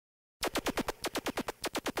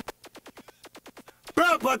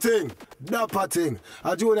Proper thing, dapper thing.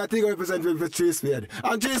 A junior thing representing for Tree Spade.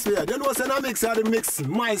 And Tree Spade, you know, say I mix the mix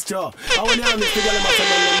maestro. And when you mix together, I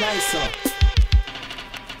say nicer.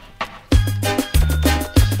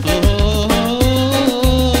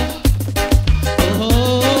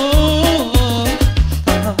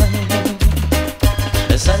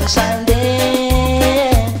 Sunshine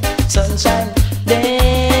day, sunshine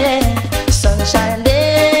day, sunshine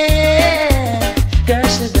day. Girl,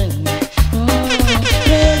 she bring me.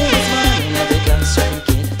 Early this morning, I be glass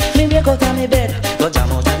drinking. Me wake out on me bed, go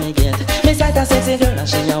jam out on me gate. Me sight a sexy girl and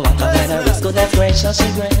she a walk up and her wrist. Goodness gracious,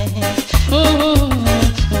 she great.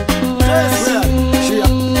 Mercy,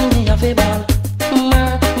 me a fi ball.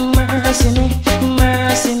 Mercy me,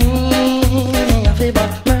 mercy me. Me a fi ball.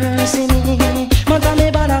 Mercy me. Mother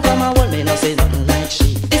me bother come and hold me, no say nothing like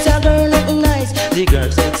she. This a girl looking nice, the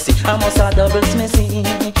girl sexy. I must have doubles missing.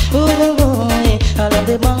 Ooh, I love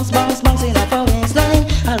the bounce, bounce, bounce in up her waistline.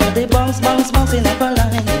 I love the bounce, bounce, bounce in up her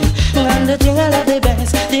line. And the thing I love the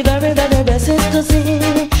best, the very, very best is to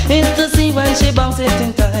see when she bounce it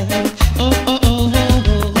in time.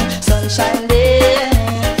 Sunshine day,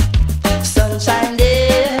 sunshine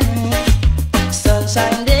day,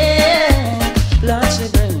 sunshine day. Lord, she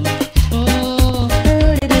bring me.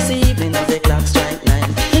 Early this evening as the clock strike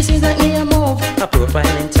 9. This is like me a move, a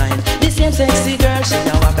profile in time. This same sexy girl, she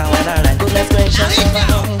can walk on with her line. Goodness gracious, she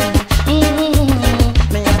found.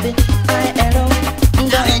 Me have it, I-L-O,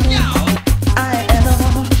 darling.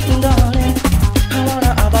 I-L-O, darling. I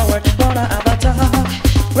wanna have a word, wanna have a talk.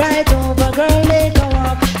 Right over, girl, make a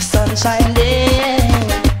walk. Sunshine day,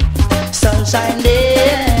 sunshine day.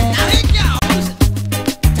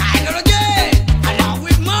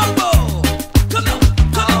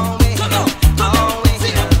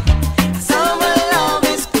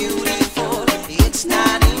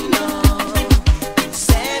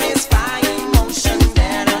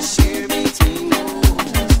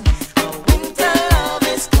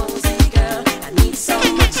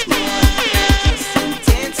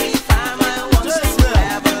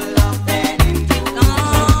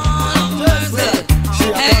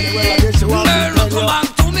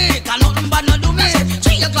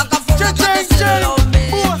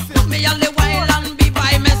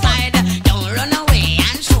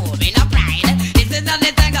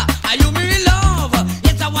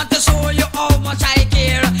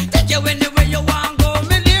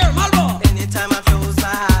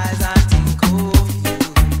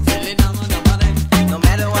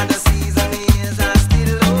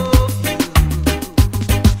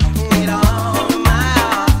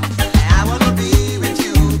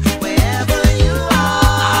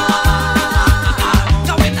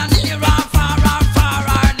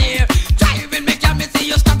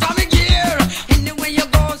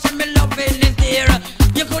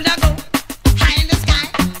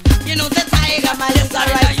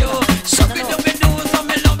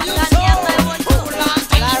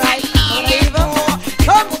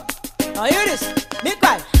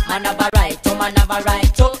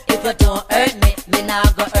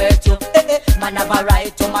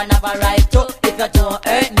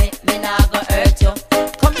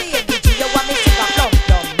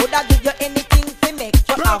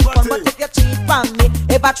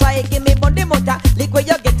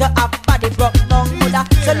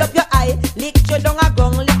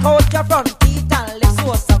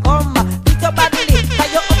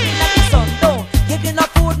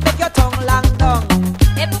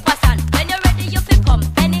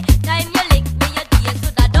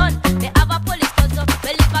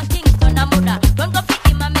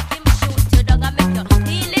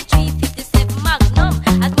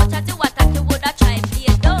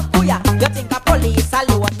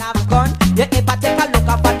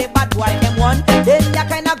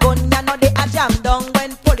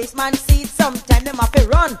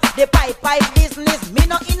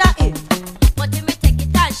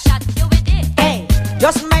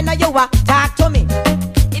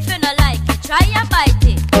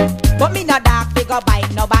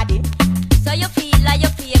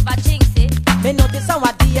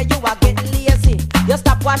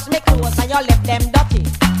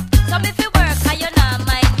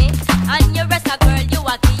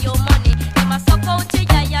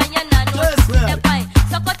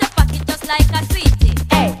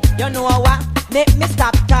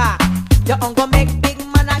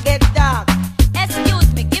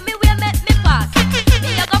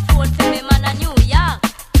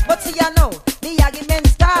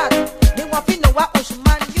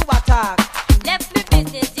 Left me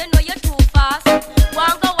business, you know you're too fast.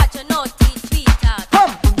 One go watch your notice.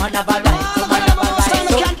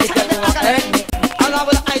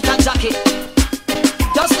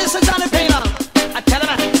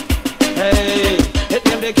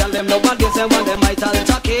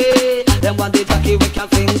 want the Jackie, we can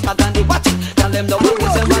fling agony. Watch it, tell them the one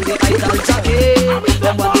is them want the idol Jackie.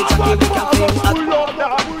 Them want the Jackie, we can fling agony.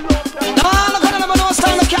 No, look at them, no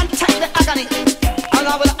style, we can't take the agony. I'm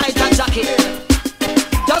not with the idol Jackie.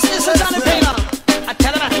 Just listen to the pain, I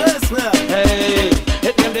tell them. Hey,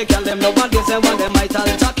 hit them, they tell them the one is them want them idol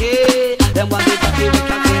Jackie. Them want the Jackie, we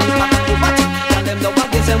can fling agony. Watch it, tell them the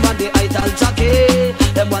one is them want the idol Jackie.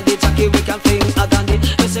 Them want the Jackie, we can fling agony.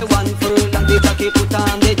 We say one furlong the Jackie, put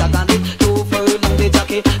on the agony. Two furlong the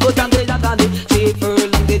Jackie, put on the agony. Three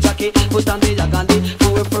furlong the Jackie, put on the agony.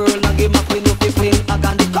 Four furlong the map, we know fi fling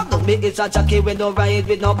agony. Come on, me is a Jackie, we no ride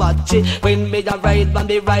with no battery. When me a ride, when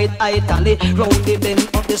me ride Italy. Round the bend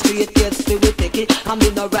of the street, yes, we will take it. And me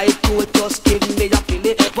no ride coat, just give me a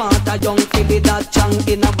filly. Want a young filly that chang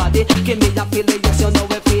in a body. Give me a filly, yes, you know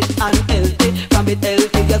we fit and healthy. From it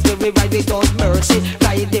healthy, yes, we ride without mercy.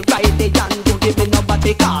 Ride it, and don't give me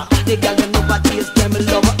nobody car. The girl them nobody is them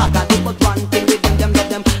love agony. But one thing with them love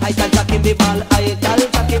them. I tell Jackie me ball, I tell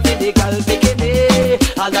Jackie for the girl bikini.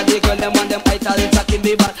 All of the girl them want them, I tell Jackie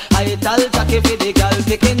me ball, I tell Jackie for the girl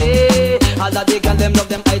bikini. All of the girl them love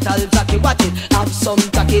them, I tell Jackie watch it. Have some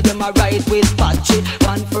Jackie them a ride with patchy.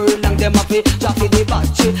 One furlong them a fi Jackie the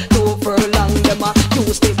patchy. Two furlong them a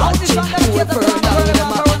use the patchy. Four furlong them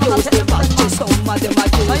a use the patchy. Some of them a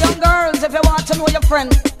use. So young girls, if you want to know your friend,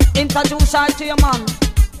 introduce her to your man.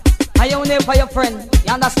 I only for your friend.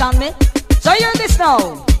 You understand me? So hear this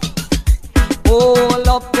now. Hold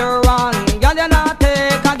up your hand, girl, you not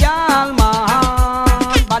take a girl, man.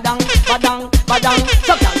 Badang, badang, badang.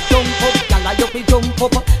 So girl, jump up, girl, you fi jump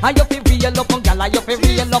up. And you fi real up, girl, you fi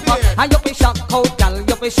real up. And you fi shock out, girl,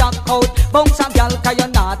 you fi shock out. Bounce a girl, 'cause you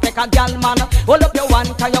not take a girl, man. Hold up your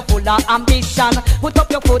hand, 'cause you full of ambition. Put up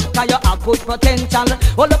your foot, 'cause you have good potential.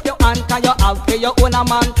 Hold up your hand, 'cause you have for your own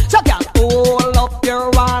man. So girl, hold up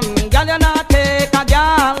your hand, girl, you not take a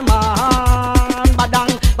girl, man.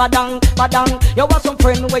 Badang, badang, badang. You want some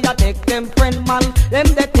friend where you take them friend, man. Them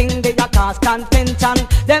the thing they a cause contention.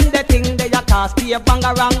 Them the thing they a cause be a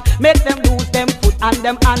bangarang. Make them lose them foot and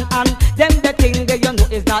them hand. Them the thing that you know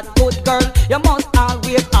is not good, girl. You must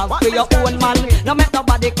always have for your own man. No make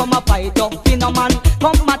nobody come a fight up for no man.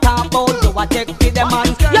 Come a talk about you a check for the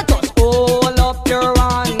man. You just hold up your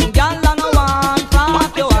hand, girl, and no one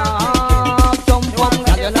flap your arm. Jump up,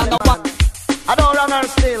 girl, you know no one. I don't run her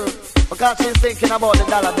still because she's thinking about the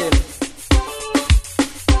dollar bill.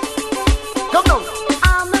 Come on.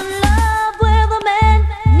 I'm in love with a man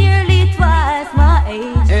nearly twice my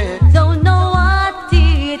age. Don't know what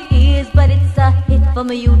it is, but it's a hit for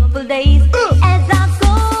my youthful days. As I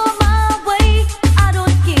go my way, I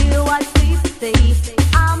don't care what people say.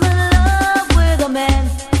 I'm in love with a man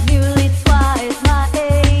nearly twice my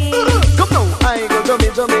age. Come on. I go to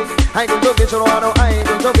me. I go to me, so I know I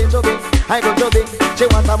go to me. I go to me. She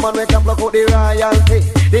want a man we can block out the royalty.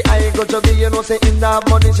 The I go to be, you know, say in that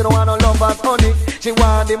money, she don't want no love as honey. She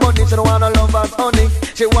want the money, she don't want no love as honey.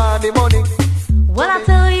 She want the money. Well, I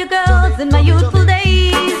tell you girls, in my youthful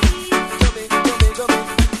days,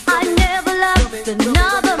 I never loved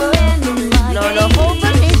another man in my No, no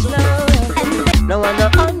overage love. And No one no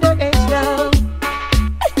underage love.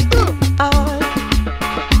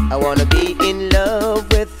 I wanna be in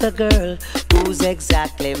love with a girl who's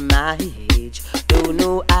exactly my age. Don't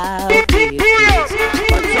know how it feels,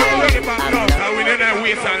 but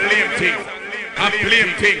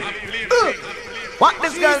what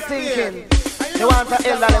this girl thinking? She want an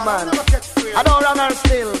elderly man. I don't run her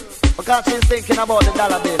still because she's thinking about the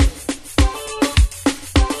dollar bill.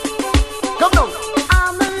 Come on.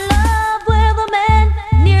 I'm in love with a man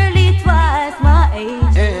nearly twice my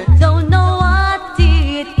age. Don't know what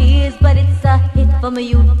it is, but it's a hit for my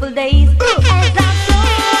youthful days. As I go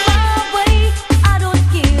my way, I don't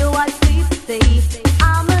care what people say.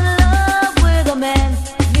 I'm in love with a man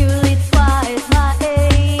nearly twice my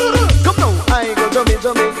age. Come on. I go to me.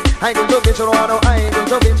 I go to me, so I know I go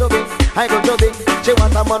to me. I go to me. She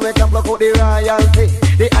want a man we can block out the royalty.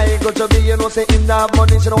 The I go to me, you know, say in that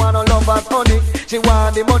money, she don't want no love as honey. She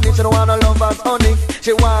want the money, she don't want no love as honey.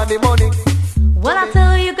 She want the money. Well, I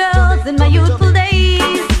tell you girls, in my youthful days,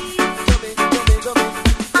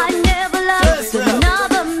 I never loved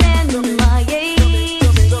another man in my age.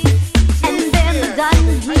 And then the gun,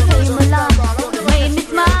 he came along, made me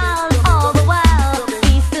smile all the while.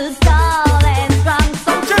 He stood tall and strong,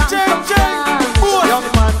 so strong. Young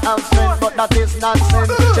man have strength, but that is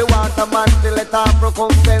nonsense. She want a man to let her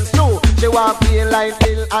recompense too. She want pay like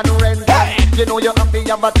bill and rent. You know you have to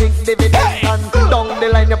have a think dividend. And down the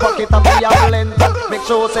line your pocket and be a blend. Make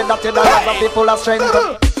sure say that your dollars are full of strength.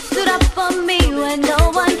 Stood up for me when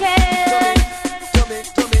no one cared.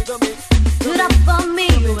 Stood up for me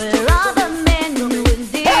where other men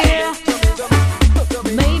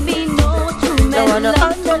No one no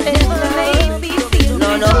underage love.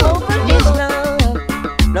 No, no overage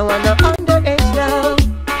love. No one no underage love.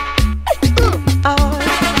 I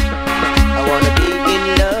wanna be in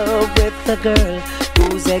love with a girl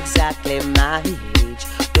who's exactly my age.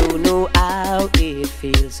 Don't know how it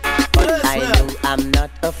feels, but I know I'm not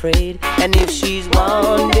afraid. And if she's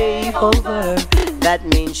one day over, that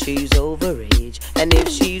means she's overage. And if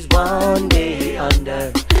she's one day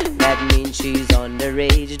under, that means she's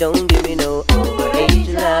underage. Don't give me no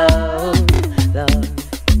overage love, love.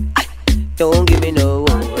 Don't give me no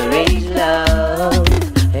overage love.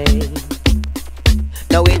 Hey.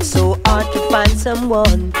 Now it's so hard to find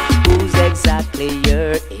someone who's exactly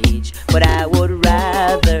your age, but I would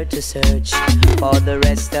rather to search for the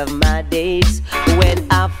rest of my days. When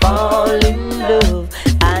I fall in love,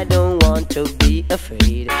 I don't want to be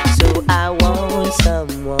afraid, so I want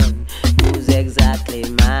someone who's exactly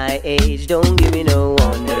my age. Don't give me no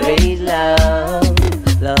underage love,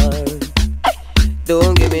 Lord.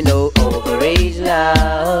 Don't give me no overage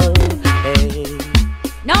love. Hey.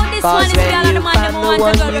 Now this one is for all of the man who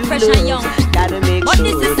want to go fresh and young. But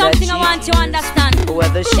this is something I want you to understand.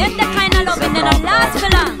 If the kind of loving then don't last for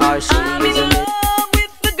long. I'm in love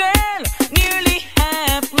with the girl, nearly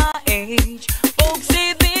half my age. Folks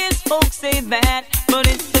say this, folks say that, but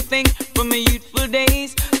it's the thing from my youthful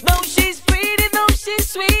days. Though she's pretty, though she's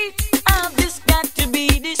sweet, I've just got to be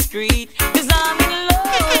discreet, 'cause I'm in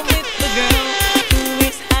love with the girl who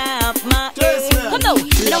is half my age. Come on,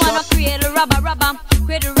 you don't want to create a rubber.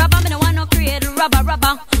 Create a rubber, me don't want to create a rubber.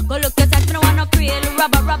 Go look your size, me don't want to create a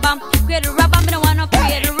rubber. Create a rubber, me don't want to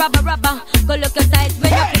create a rubber. Go look your size,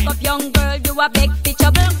 when you pick up young girl, you a big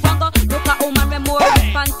picture. Go look a woman, we more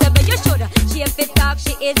responsible. You should, she if it talk,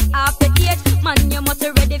 she is half the age. Man, you must be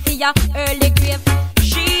ready for your early grave.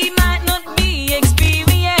 She might not be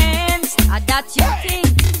experienced, That's your thing,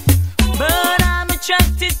 but I'm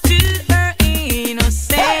attracted to her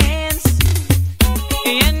innocence,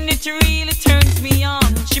 and it really turns me on.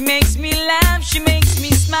 She makes me laugh, she makes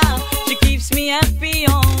me smile, she keeps me happy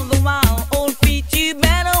all the while. Old feet, you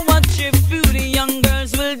better watch your food, young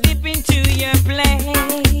girls will dip into your play.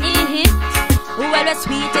 Well, we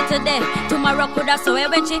sweet it today. Tomorrow could have so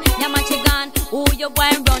when she, yeah man, she gone. Who you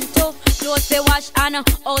going run to? Clothes for wash and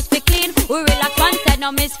house for clean. We relax one side,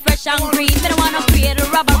 now miss fresh and green. They don't wanna create a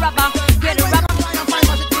rubber. Create a rubber.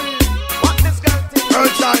 Girl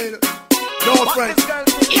child, no friend.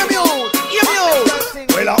 Hear me out.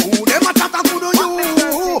 Well, who them a chat a good on you?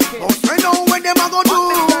 Most friend know when them a go do.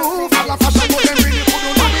 All a fashion, but them really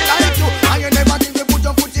couldn't do me like you. And you never think they put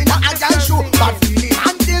your foot in a girl shoe. But feeling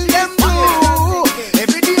until them do.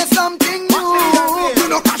 Every day something new. You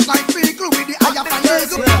know cash like vehicle with the higher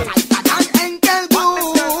finance. Tighter than ankle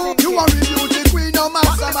glue. You are the beauty queen, no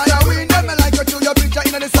master by a win. Them like you to your picture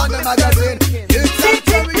in the Sunday magazine. It's a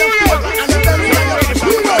very and a very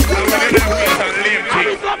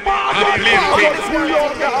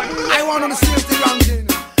I want on the safety ranking.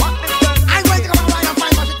 I wait to come around and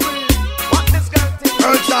find my queen.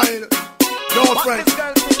 Girl child, no friend.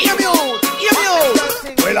 Hear me out.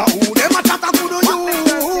 Well, who them a chat a good on you?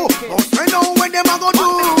 Most friend know when them a go do.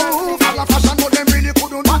 All a fashion, but them really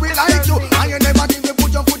couldn't do it like you. And you never think they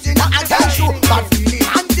put your foot in a girl shoe. But feeling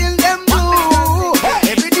until them do.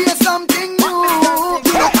 Every day something new.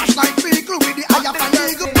 You know cash like vehicle with the higher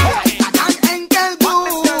finance.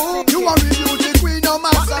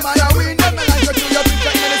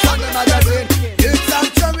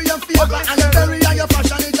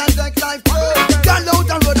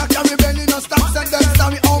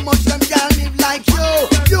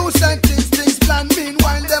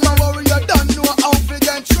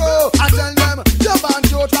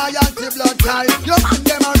 Your man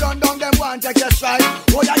them a run down, them want take your stride.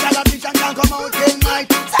 Oh, ya gyal a bitch and can't come out till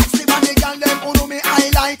night. Sexy man, the gyal them who know me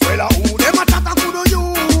highlight. Well, who them a chat a good on you?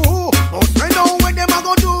 Most friend know when them a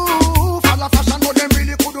go do. Follow fashion, but them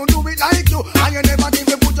really couldn't do it like you. And you never think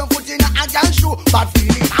they put your foot in a gyal shoe. Bad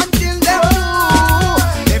feeling until them do.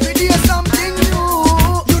 Every day something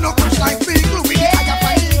new. You know crash like people with the higher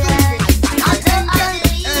fire.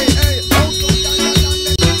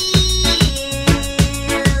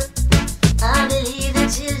 I believe the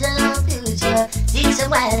children of future. Teach them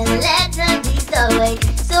well and let them be the way.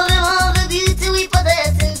 So them all the beauty we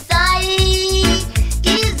possess inside.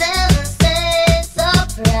 Give them a sense of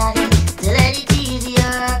pride. To let it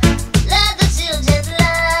easier. Let the children's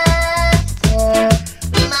laughter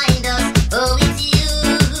remind us oh it's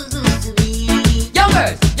used to be. Young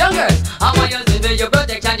girls, I want you to send for your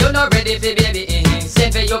protection, you're not ready for baby.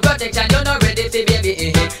 Send for your protection, you're not ready for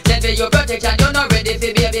baby. Send for your protection, you're not ready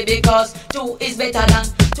for baby. Because two is better than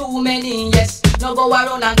too many, yes. No go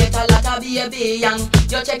around and get a lot of baby young.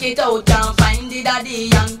 You check it out and find the daddy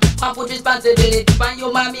young. And put responsibility on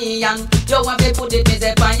your mommy young. You want to put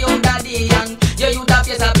it on your daddy young. You that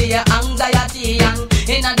face a be anxiety young.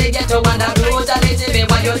 Inna the ghetto and a brutality. Me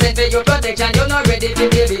when you send for your protection, you're not ready for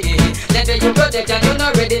baby. Send for your protection, you're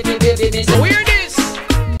not ready for baby. So hear this,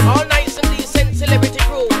 all nice and decent celebrity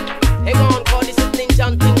crew. Hang on, call this a ninja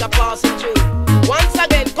and think of passing through. Once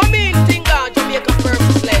again, come in, Tinga, Jamaica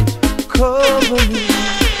first sledge. Cover me,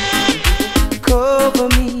 cover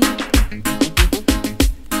me.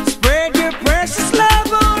 Spread your precious love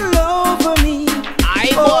all over me.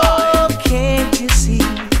 Oh, can't you see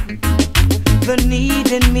the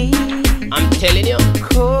need in me? I'm telling you.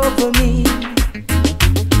 Cover me,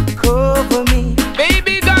 cover me.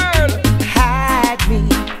 Baby girl, hide me,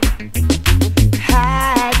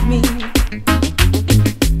 hide me.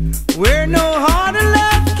 Where no heart of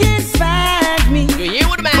love can find me. you hear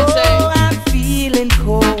what the man say? Oh, I'm feeling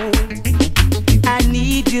cold. I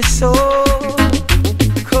need you so.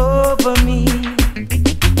 Cover me,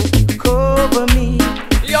 cover me.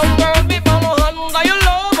 Young girl, be follow under your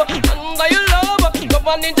love, under your love. Come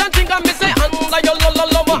on in and think of me say under your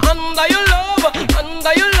love, under your love,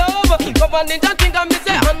 under your love. Come on in and think of me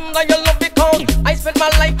say under your love because I spent my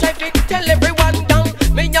life trying to tell everyone down.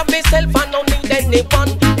 Me and myself, I don't need anyone.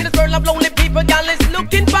 In this world of lonely people, girl is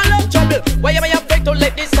looking for love trouble. Why am I afraid to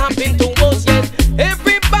let this happen to us? Yes,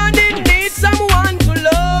 everybody needs someone to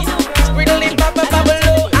love. Spriddly bubble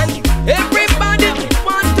bubble and everybody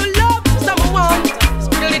want to love someone.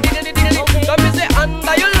 Spriddly diddly diddly. Come and say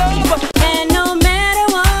under your love. And no matter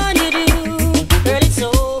what you do, girl, it's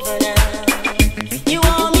over now. You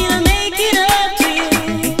want me to make it up to you,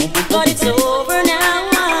 but it's over now.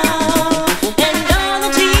 And all the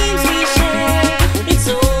dreams we share, it's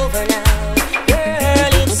over now.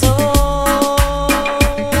 Girl, it's over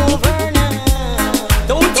now.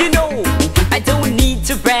 Don't you know, I don't need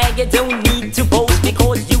to brag, I don't need to boast,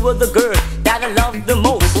 because you are the girl that I love the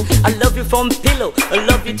most. I love you from pillow, I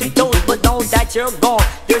love you to toes, but now that you're gone,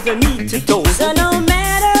 there's a need to toast. So no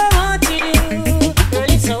matter what you do, girl,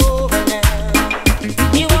 it's over now.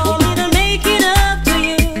 You want me to make it up to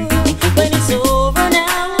you, but it's over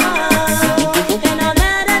now. And all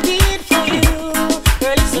that I did for you,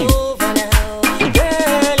 girl, it's over now.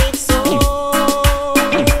 Girl, it's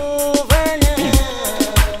over now.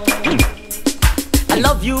 I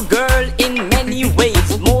love you, girl, in many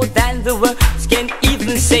ways, more than the words can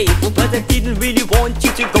even say. But I didn't really want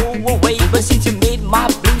you to go away, but since you made my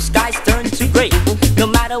blue skies turn to gray, no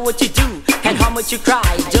matter what you do and how much you cry,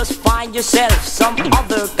 just find yourself some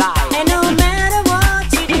other guy. And no matter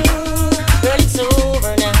what you do, girl, it's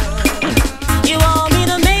over now. You want me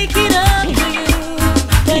to make it up to you,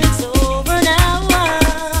 but it's over now.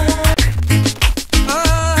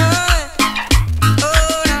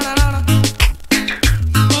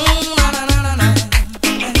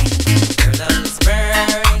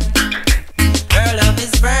 Her love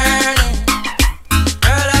is burning,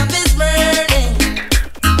 her love is burning,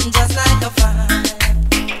 just like a fire.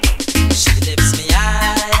 She lifts me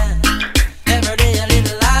high.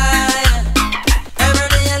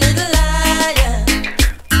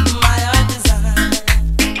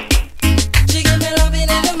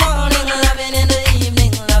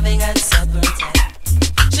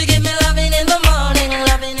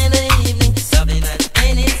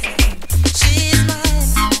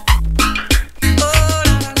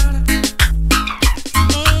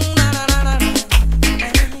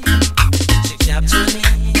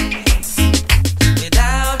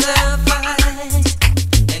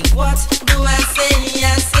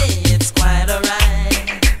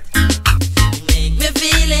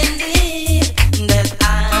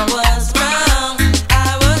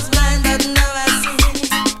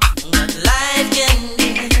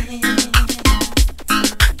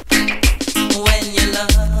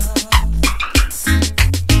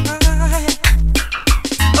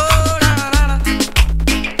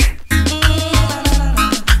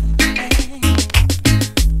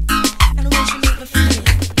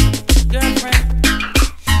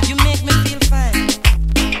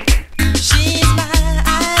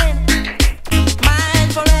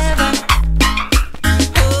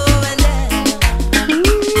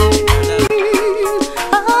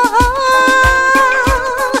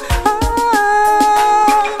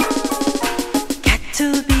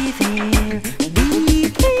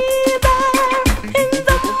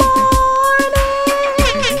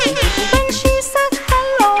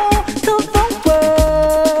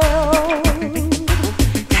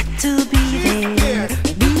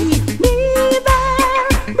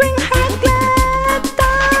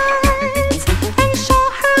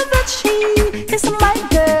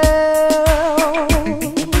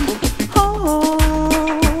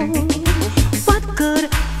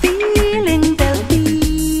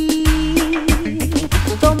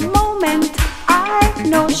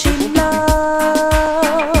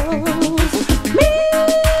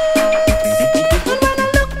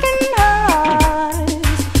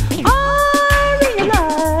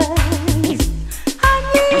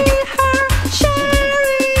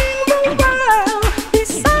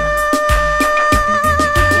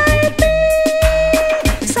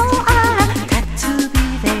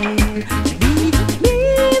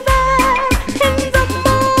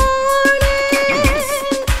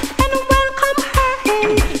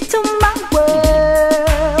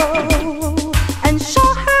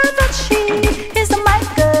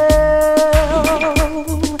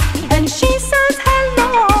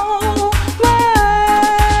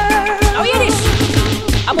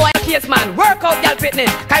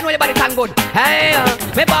 your body tan good. Hey,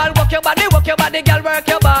 me ball, work your body, girl, work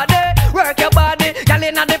your body. Work your body, girl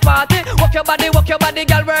inna the party. Work your body,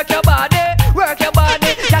 girl, work your body. Work your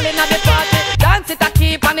body, girl inna the party. Dance it a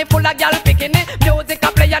keep and it full of girl picking it. Music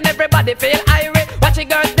a play and everybody feel irate. Watch the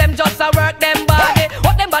girls them just a work them body.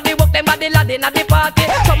 Work them body, lad inna the party.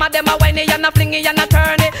 Some of them a whiny and a flingy and a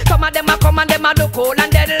turny. Some of them a come and them a look cool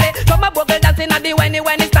and deadly. Some a bubble dance inna the whiny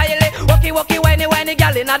style. Walkie whiny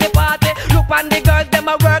girl inna the party. Look on the girls them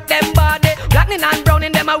a work them body. Blacking and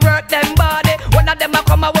browning them a work them body. One of them a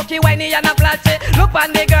come a walkie whiny and a flashy. Look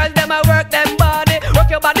on the girls them a work them body. Work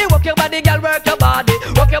your body, girl, work your body.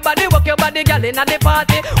 Work your body, girl inna the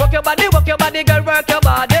party. Work your body, girl, work your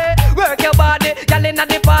body. Work your body, girl inna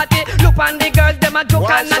the party. Look on the girls them a joke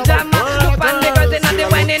and a jam. Look on the girls inna the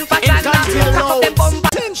whining pattern. Cock up them bumper.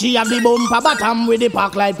 She have the bumper bottom with the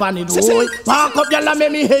park light pan it. Boy, park up y'all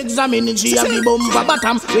make me examine it. She have the bumper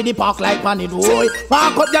bottom with the park light pan it. Boy,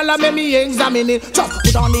 park up y'all make me examine it. Just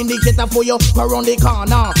put on the indicator for you around the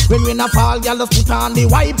corner. When we not fall, y'all just put on the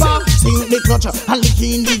wiper. Sing the clutch and lick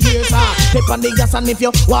in the gears. Step on the gas and if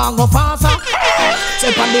you want go faster,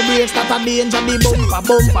 step on the brakes that a danger. The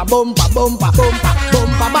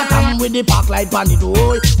bumper bottom with the park light pan it.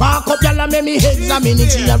 Boy, park up y'all make me examine it.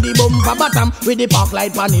 She have the bumper bottom with the park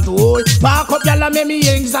light pan it. Boy, park up y'all make me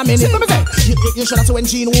examine it. Let me say, you should have seen when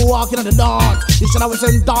she walking at the dance. You should have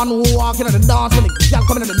seen Don who walking at the dance. When the girl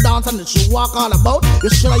coming at the dance and she walk all about. You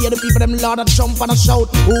should have hear the people them loud and jump and a shout.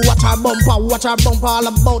 Who watch her bumper all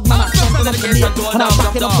about. Man, I jump up the late, and I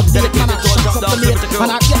back it up the date, man, I shut up the late,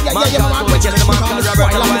 and I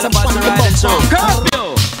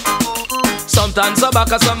Sometimes I back,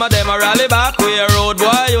 some of them a rally back. We a road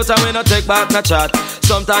boy, you and we no take back no chat.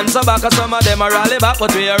 Sometimes I back, some of them a rally back,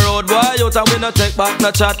 but we a road boy, you and we no take back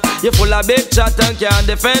no chat. You full of big chat and can't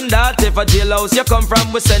defend that. If a jailhouse you come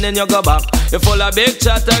from, we sending you go back. You full of big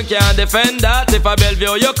chat and can't defend that. If a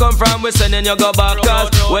Bellevue you come from, we sending you go back.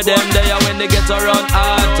 Cause with them there when they get around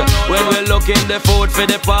hot. When we looking the food for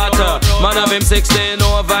the pot. Man have him 16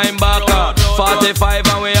 over him back. 45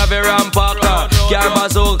 and we have a rampacker. Car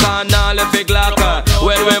bazooka and all if it glacker.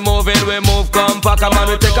 When we move compact. Man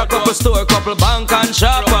we take a couple store, couple bank and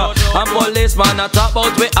shop. And policeman a top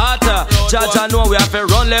out we hotter. Judge I know we have to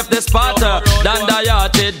run left the spot. Dan the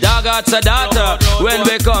yachty, dog at the data. When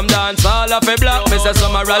we come dance all of a block. Me say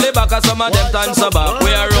some a rally back and some of them dance back.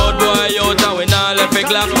 We a road boy out and we not left a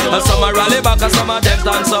glock. And some a rally back and some of them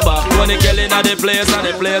dance back. When they killing at the place and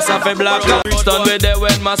the place of a block. Kingston with there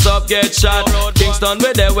when mass up get shot. Kingston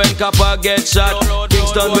with there when copper get shot.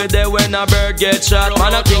 Kingston with there when a bird get shot.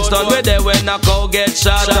 Man a Kingston with there when a cow get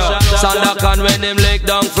shot. Sandakan when him lick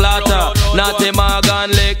down flat. Natty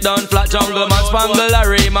Morgan lick down flat. Jungle man spangle a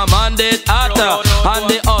Rima man did hotter. And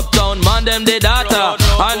the uptown man them did hotter.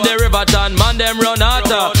 And the Riverton man them run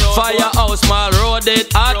hotter. Firehouse Mall Road did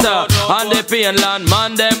hotter. And the Painland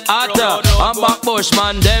man them hotter. And Backbush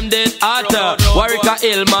man them did hotter. Warwick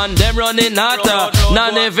Hill man them running hotter.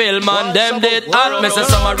 Nannyville man them did hot. Me say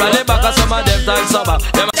some a rally back and some of them time summer.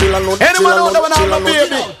 Anyone know that when I'm a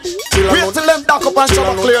baby? Wait till them dock up and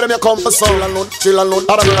shove clear them you come for some. Chill alone.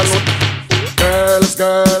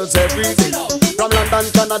 Girls every day. From London,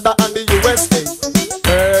 Canada and the USA.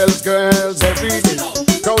 Girls every day.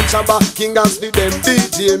 Crown Shabba, King and Steve, them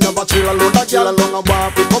DJ. Never chill alone, that girl alone a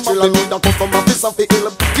walk. Come up, they need a customer, piece of the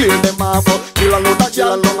hill. Clear them off. Chill alone, that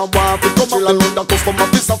girl alone a walk. Come up, they need a customer,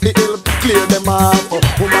 piece of the hill. Clear them off.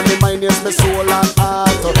 Woman, me mind is me soul and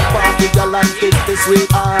heart. Party girl and take the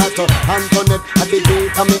sweetheart. Antoinette, at the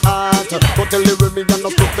gate of me heart. Go tell the women you're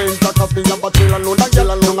not stupid. Cause me never chill alone, that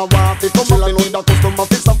girl alone a walk. Come up, they need a customer,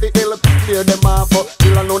 piece of the hill. Clear them off.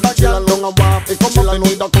 Chill alone, that girl alone a walk. Come up, they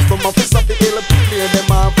need a customer, piece of the hill. Clear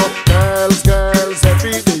them off. Girls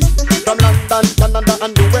every day. From London, Canada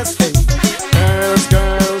and the West End.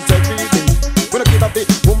 Girls every day. When I get up the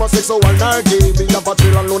homosexual and gay, we have a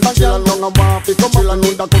chill alone and girl along and walk. Come chill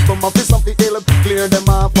alone, the customer piece of the hill. Clear them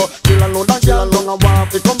off. Chill alone and girl along and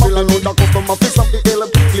walk. Come chill alone, the customer piece of the hill.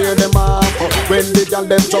 Clear them off. When the girl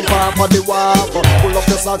them jump off of the wharf, pull up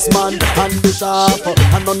the socks man and the sharp.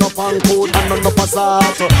 And none up on code and none up a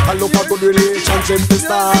salt. I look a good relationship to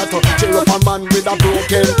start. Chill up a man with a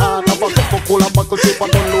broken heart. Have a cup of cola buckle chip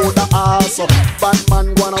and unload the ass. Bad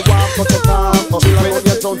man wanna walk up the top. Chill alone,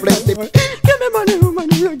 you don't play the. Give me money,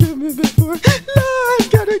 you give me before. Lord,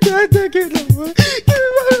 can't take it over. Give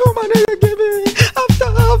me money, you give me. After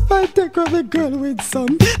half I take off the girl with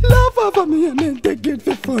some. Love over me and then take it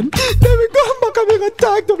for fun. Then we go back and we go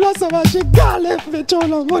talk to Blossom and she got left me too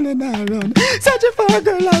long running and run. Searching for a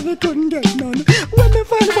girl and we couldn't get none. When we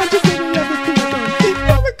find one, she said we have it done.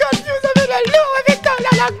 Now we confused and we don't know if it's done.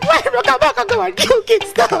 like, why you come back and go and you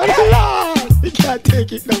kickstart? Lord, we can't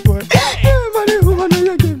take it no more. Everybody woman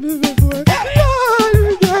you give me before. Lord,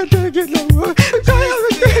 we can't take it no more. Because I'm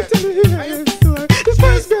a great to me here. The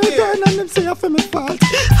first girl done and them say I feel me fault.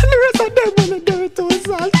 And the rest of them when they do it to us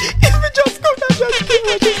all. If we just come and just kill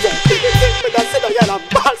what you said. You think me that sit down and have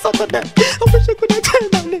balls out of them. I wish I could have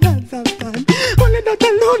turned on the hands of time. Only that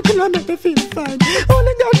alone could have make me feel fine.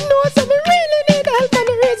 Only God knows that me really need help. And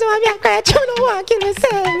the reason why I'm crying, you don't want to kill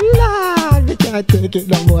myself. Lord, we can't take it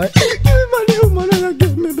no more. Give me money, woman, and you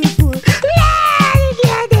give me before. Lord, we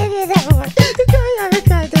can't take it no more. We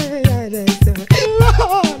can't take it no more.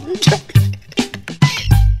 Lord, we can't.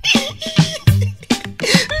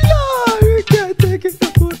 Lord, we can't take it no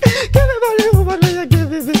more. Give me money, woman, and you give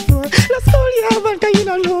me before. That's all you have, man, because you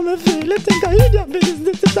don't know me feel. You think I idiot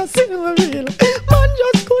business, it's a sin of real. Man,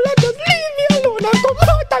 just cool and just leave me alone and come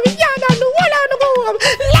out of me yard and the whole and go home.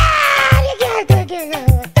 Lord, you can't take it no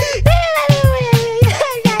more.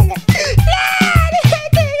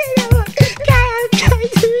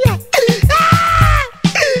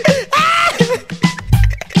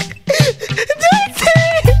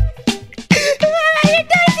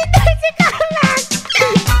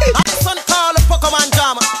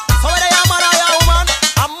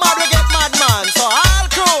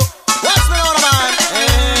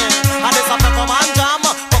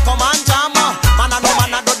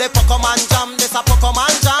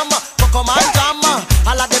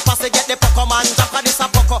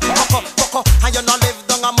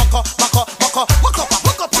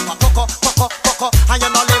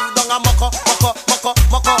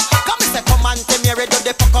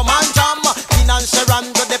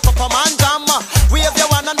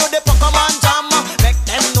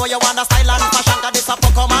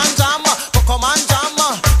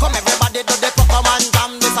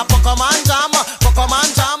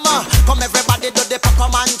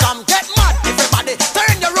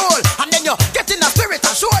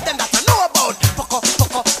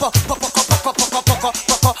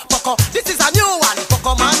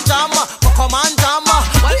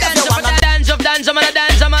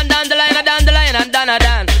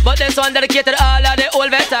 Dedicated all of the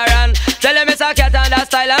old veteran. Tell them it's a cat and that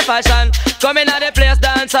style and fashion. Come in at the place,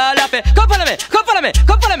 dance all of it. Come follow me, come follow me,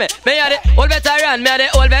 come follow me. Me are the old veteran, me are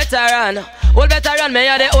the old veteran. Old veteran,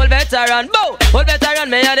 me are the old veteran. Bow, old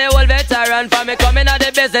veteran, me are the old veteran. For me coming at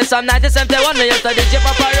the business from 1971. Me used to DJ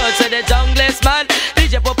Papa Road, so the junglist man.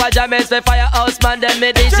 DJ Papa James for Firehouse man. Then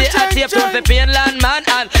me DJ at tape tune for Painland man.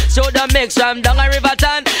 And show the mix from down a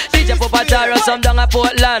Riverton. DJ Papa Taro from down a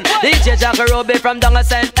Portland. DJ Jack Ruby from down a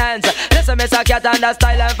St. Anne's. Listen me say cat and that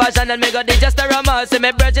style and fashion. And me go DJ Starama. See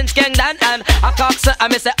me Virgin's Kingdom and a Cox.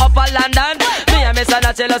 And me say Upper London. Me and me say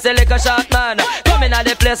Nachelo say like a short man. Coming at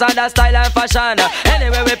the place on that style and fashion.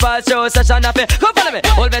 Anyway we pass through session of it. Come follow me.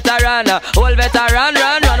 Old veteran, run. Old veteran,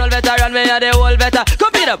 me a the old veteran.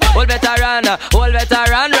 Come beat up. Old veteran, run. Old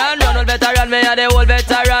veteran, me a the old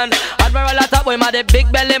veteran. Admiral at top, him a the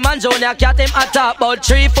big belly man. Junior cat him at top, about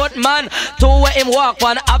 3 foot man. 2 where him walk,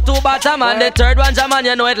 1 up 2 bottom. And the third one Jaman,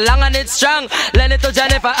 you know it long and it's strong. Lend it to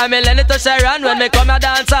Jennifer, I mean lend it to Sharon. When me come a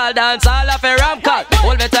dance all off a ram cut.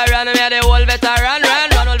 Old veteran, me a the old veteran, run.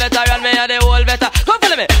 Old veteran, me a the old veteran. Come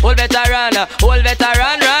follow me. Old veteran, run. Old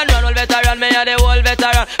veteran, me a the old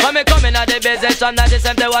veteran. When me come in at the business from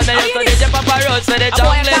 1971, me used to DJ Papa Roads for the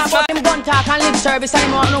junglist man. Him gun talk and lip service and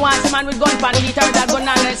him want a man with gun pan heater that gun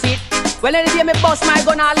on the seat. Well, any day me bust my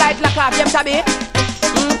gun all light like off, you sabi?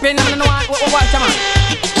 Pin them no one watch a man.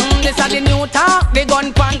 This is the new talk, the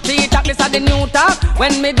gun pan talk. This is the new talk.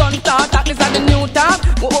 When me gun talk, this is the new talk.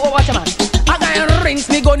 Watch a man. A guy rings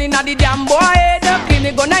me gun inna the damn boy head. Give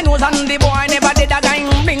me gun I nose and the boy never did. A guy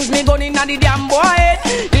rings me gun inna the damn boy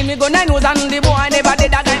head. Give me gun I nose and the boy never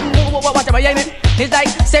did. A guy watch a man, yeah me. It's like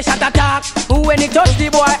say shut attack. When he touch the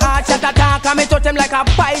boy heart shut attack. And me touch him like a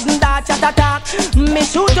poison dart shut attack. Me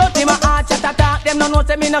shoot out him a heart shut attack. Them no know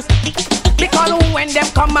say me no. Because when them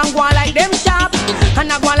come and go like them sharp,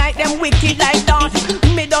 and I go like them wicked like that.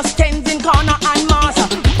 Me just tens in corner and mass.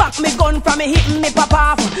 Back me gun from me hitting me pop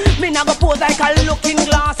off. Me now go pose like a looking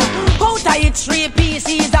glass. Out I hit 3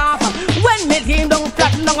 pieces off. When me team down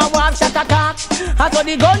flat down a walk shot attack. I saw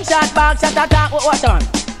the gunshot back shot attack. What on?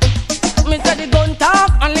 Me say the gun talk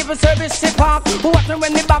and live a service sip off. Watch me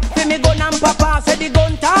when me back to me gun and pop off. Say the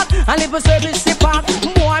gun talk and live a service sip off.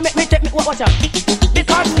 Boy make me take me watch out.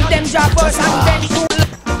 Because them job first and then soon.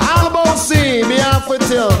 How about see me half with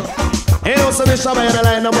you? You know so the shubba in the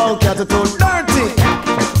line about cat to dirty.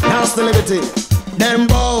 Nasty liberty. Them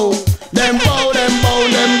bow.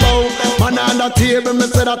 Man on the table, me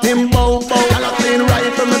say that him bow. Y'all a clean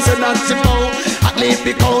rifle, me say that she bow. leap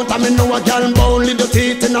it count. I mean know a girl bone, little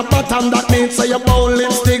teeth in a bottom. That means say you bone,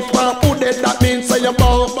 lipstick for who dead. That means say you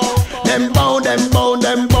bow. Them bow, them bow,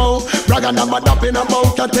 them bow. Brag and I'm a dap in a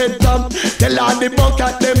bucket head top. Tell all the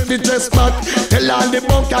bucket them fi dress back. Tell all the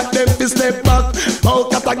bucket them fi step back.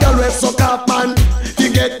 Bucket a girl with suck up man.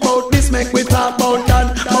 You get bout this make we talk about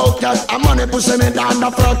that. Bucket a money push me down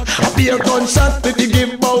the front. A beer gunshot if you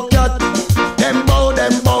give bucket. Them bow,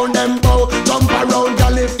 them bow, them bow. Jump around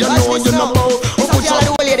girl if you know you know bow. The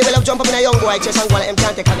old lady will have jump up in a young boy chest and go like them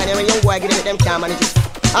can't take a gun. And a young boy give it them can't manage it.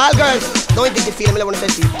 All girls, don't dig the feeling, I wanna say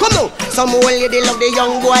come now. Some old lady love the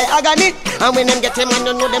young boy, I got it. And when them get him and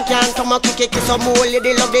you know them can't come and kick it. Some old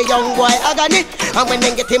lady love the young boy, I got it. And when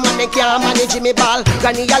them get him and they can't manage me ball.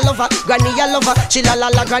 Granny I love her, Granny I love her. She la la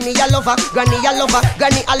la, Granny I love her, Granny I love her.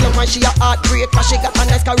 Granny I love her, she a heartbreak cause she got a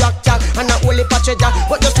nice character and a holy treasure.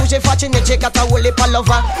 But just too she fortunate, she got a holy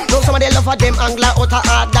lover. Know some of the lover them angler out of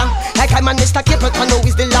order. Like I'm a Mr. Capleton, know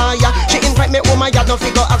is the lawyer. She invite me home, I don't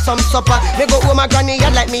figure have some supper. Me go home, my granny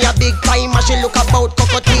yard like me a big time. And she look about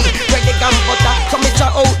cocoa-tea, bread, egg and butter. So me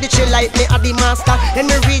draw out the chill like me a the master. Then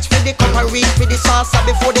me reach for the cup and reach for the saucer.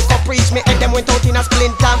 Before the cup reach me, head them went out in a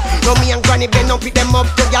splinter. Now me and granny bend up, pick them up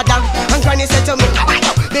together. And granny said to me, how are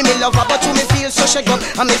you? Be me lover, but you me feel so shake up.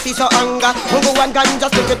 And me feel so anger. When go one gun,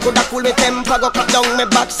 just look it coulda cool me temper. Go cut down me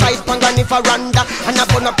backside, pan granny veranda. And I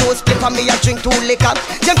put a post clip and me a drink 2 liquor.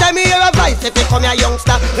 Same time me hear a voice, if you come here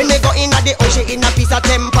youngster. When me go in at the ocean, in a piece of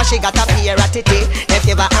temper. She got a pair of titty, left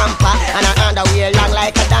give a hamper. And her underwear long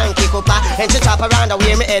like a donkey cooper. And she chop around the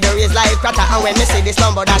way me head raise like cratter. And when me see this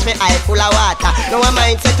number dash me eye full of water. Now a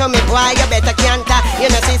mind say to me, boy you better canter. You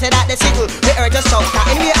know she say that the sitting, the earth just sucker.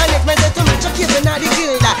 Anyway and if me say to me, chuck you in the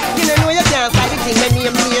gilda. You know you can't fight the thing, me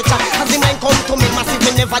name nature. As the mind come to me massive,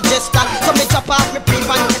 me never gesture. So me chop off me brief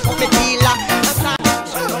and me put me dealer.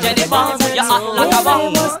 Jenny Boss, you act like a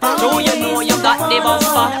boss. Do you know you got the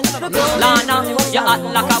bumper? Lana, you act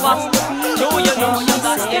like a boss. Do you know you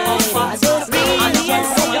got the bumper? Really, yes,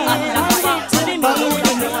 you act like a boss. Do you know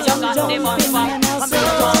you got the bumper?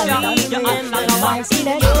 You act like a boss. Do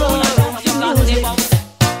you know you got the bumper?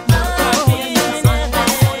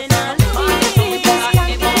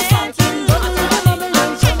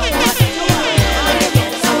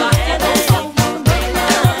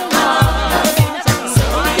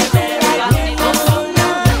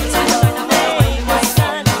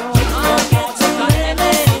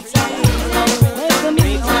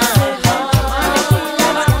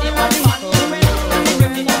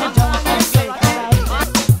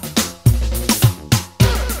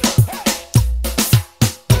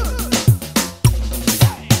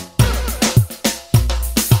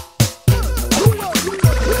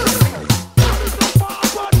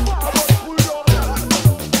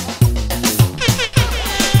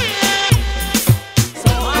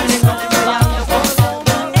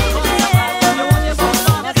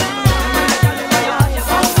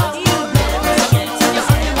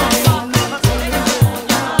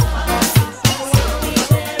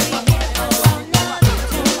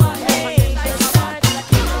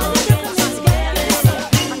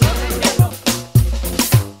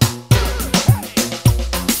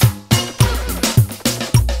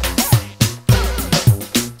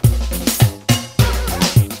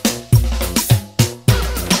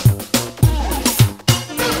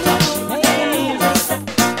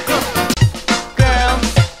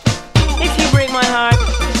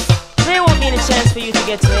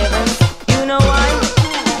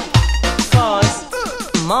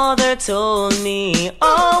 Told me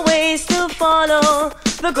always to follow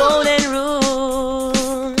the golden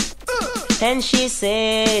rule, and she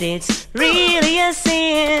said it's really a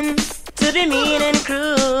sin to be mean and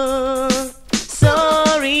cruel.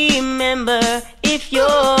 So remember, if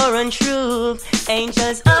you're untrue,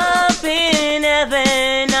 angels up in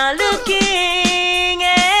heaven are looking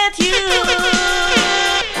at you.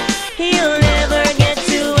 You'll never get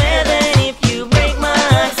to heaven if you break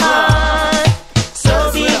my heart.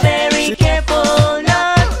 So be very careful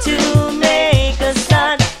not to make a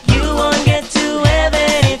start. You won't get to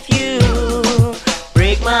heaven if you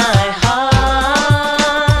break my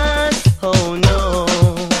heart. Oh no.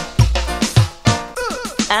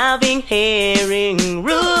 I've been hearing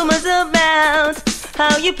rumors about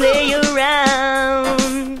how you play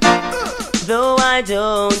around. Though I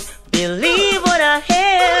don't believe what I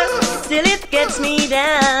hear, still it gets me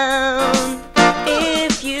down.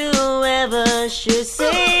 If you ever should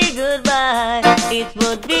say goodbye, it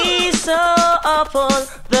would be so awful,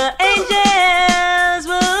 the angels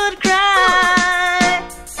would cry.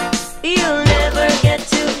 You'll never get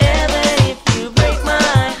to heaven if you break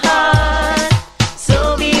my heart.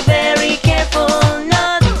 So be very careful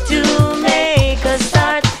not to make a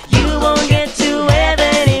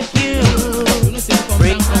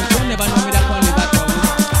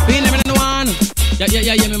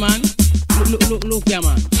Yeah, me man. Look here,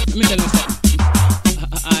 man. Let me tell you something.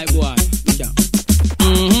 Aye, boy.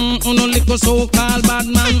 Uno lick so-called bad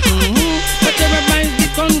man. But everybody's the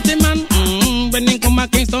country man. When they come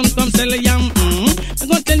back Kingston, come sell a yam. I'm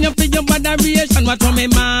gonna tell you for your bad aviation, what from me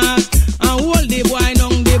mask. And hold the boy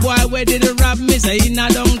down, the boy where did the rob me? Say in a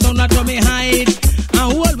downtown, not from me hide.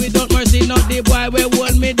 And hold without mercy, not the boy where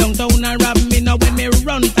hold me downtown and rob me. Now when me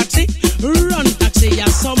run taxi, yeah,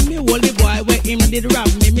 some me hold the boy where him did rob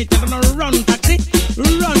me. Me tell him run taxi,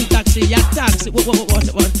 yeah, taxi. What,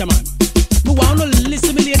 man? Me wanna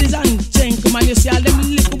listen me ladies and gentlemen. You see all them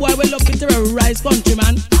little boy well up in terrorize country,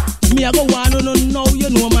 man. Me I go wanna know you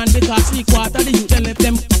know, man, because 3/4 of the youth them left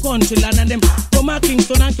them country land and them come a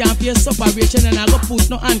Kingston and can't pay separation and I go put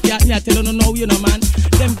no anti at me. I tell you no, you know, man.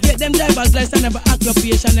 Them get them driver's license never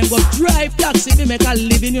occupation. Them go drive taxi to make a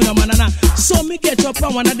living, you know, man. And so me catch up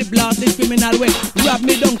on one of the blasted criminal way rob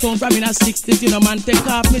me downtown from in a 60s, you know, man. Take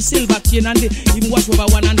off me silver chain and even wash over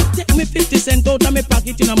one and take me 50 cents out of me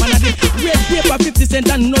pocket, you know, man. And the red paper 50 cents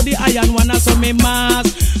and know the iron one. So me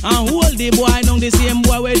mask and hold the boy down the same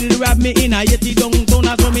boy where did rob me in a yeti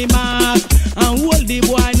downtown. So me mask and hold the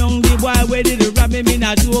boy down the boy where did rob me in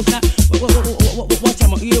a joke.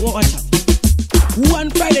 Watch out.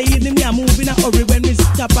 One Friday evening, me a moving a hurry when me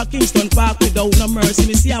stop at Kingston Park without no mercy.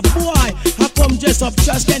 Me see a boy, I come dress up,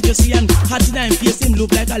 trash, can't you see? And hot in him face, him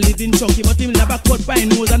look like a living chunky, but him never cut by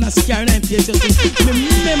nose and a scare in him face, you see. Me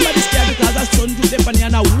remember this guy because I son to step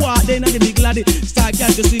and I walk there in the big laddie. Start,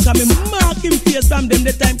 can't you see? Cause me mark him face from them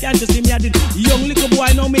the time, can't you see? Me I did young little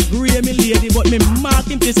boy, now me grey, me lady, but me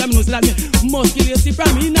mark him face and me know that me muscular. See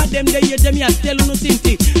from me, not them they hate me, I tell you no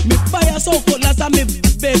thing. Me buy a so cutlass and me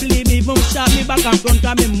baby, me even shot me back and front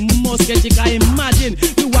of me must get it. I imagine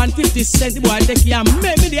me 150 cents boy take care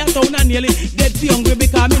make me the town and nearly dead hungry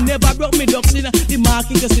because me never broke me ducks in the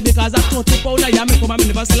market just because I 30 pound I me come and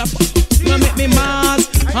me never sell a pot. You make me mask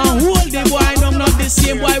and hold the boy I'm not the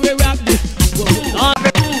same boy we rap this.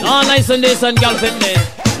 All nice and this and girl fitness.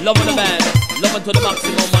 Loving the band, loving to the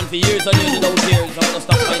maximum man for years and years without years. I'm gonna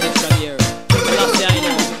stop my next one here. Last year I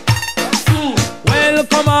know. Well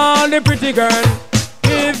come on the pretty girl,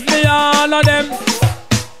 give me all of them.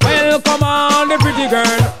 Well, come on, the pretty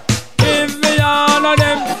girl, give me all of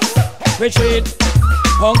them. Retreat,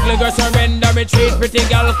 hungry girl surrender, retreat. Pretty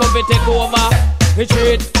girl, come we take over.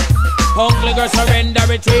 Retreat, hungry girl surrender,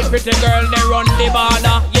 retreat. Pretty girl, they run the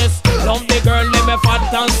border. Yes, love the girl, they me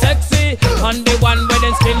fat and sexy. And the one with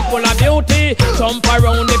the skin full of beauty. Jump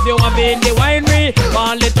around if you want be in the winery.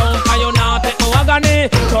 Ball it down, cause you not take no agony.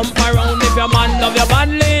 Jump around if your man love you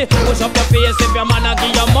badly. Push up your face if your man a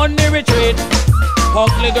give you money. Retreat,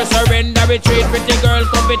 ugly girl surrender, retreat. Pretty girl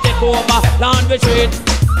come we take over, land retreat.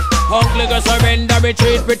 Ugly girl surrender,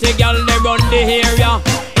 retreat. Pretty girl they run the area.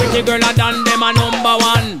 Pretty girl a done them a number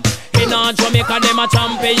one. In a Jamaica them a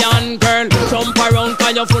champion. Girl jump around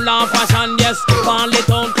cause you full of fashion. Yes, ball it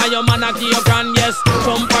out cause your man a give you brand. Yes,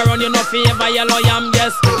 jump around you no favor yellow yam.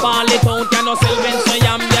 Yes, ball it out you no Sylvester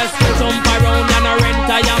yam. Yes, jump around you no rent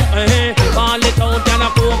a yam. Ball it out you no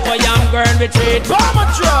cocoa yam. Girl retreat,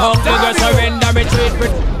 ugly girl surrender, retreat.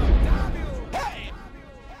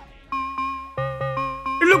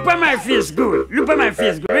 Look at my face good. Look at my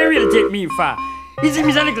face good. Where will you take me far? Is it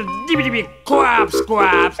me a little dibby quaps?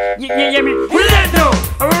 Yeah, me. Well, that no,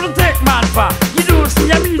 I want to take man far. You don't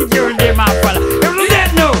see I be the girl they man follow. Well,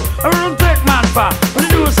 that no, I want to take man far. Well,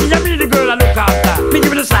 you don't see I be the girl I look after. Me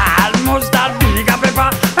give me the salt, mustard, vinegar,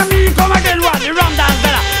 pepper. And me come again what the rum dance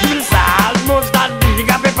better. Give me the salt, mustard,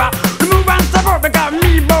 vinegar, pepper. Move and step up because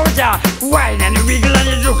me butter. Wine and you wiggle and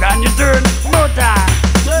you juke and you turn. Butter.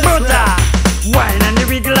 Wine and you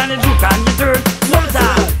wiggle and you juke and you turn.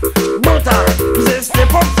 Butter. Say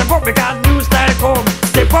step up because new style come.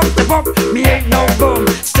 Step up, me ain't no bum.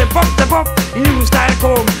 Step up, new style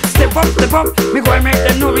come. Step up, me go and make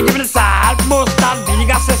them know me give me the salt, mustard,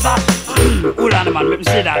 vinegar, pepper. Hold on man, let me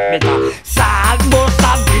say that better. Salt,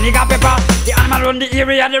 mustard, vinegar, pepper. The animal run the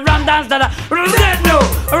area, the run dance that I don't know.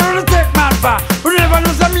 I want to take man far. We never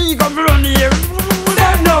know some me come run the area.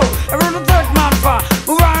 Don't know. I want to take man far.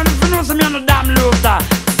 We want to know some me on the damn looter.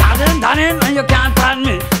 Danning, and you can't turn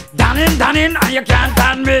me. Danning, and you can't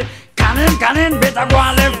turn me. Canning, better go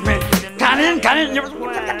and left me. Canning, you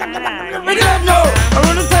don't know. I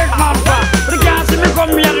want to take my far. But you can't see me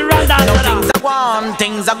come here and run down. Things I want,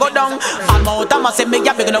 things I go down. I'm out, I'ma say me,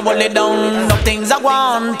 yeah, we gonna hold it down. No things I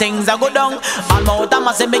want, things I go down. I'm out,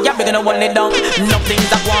 I'ma say me, yeah, we gonna hold it down. No things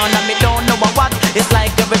I want, and me don't know what. It's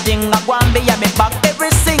like everything I want, be yeah, me back every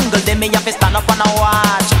single day. Me have to stand up and I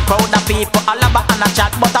watch. Crowd of people, all about and a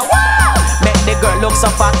chat, but I want make the girl look so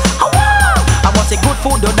fat. I want a good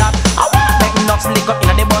food do that. I want make enough box liquor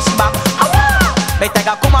in the bus back. Make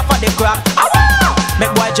Tiger come up for the crack.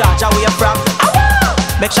 Make boy Georgia way from.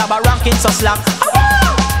 Make Shabba ranking so slack.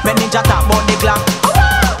 Make Ninja talk about the clock.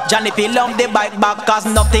 Johnny P love the bike back, cause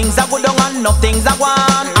nothing's a good and nothing's a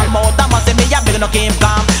one. I'm out of my say me a big no keep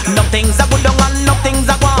calm. Nothing's a good and nothing's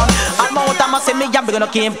a one. I'm out of my say me a big no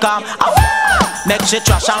keep calm. Make she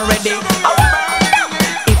trash and ready.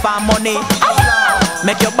 If I'm money,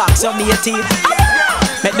 make your box your matey.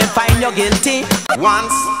 Make them find you guilty.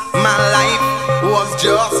 Once my life was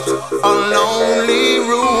just a lonely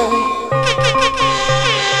room.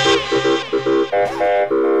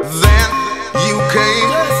 Then you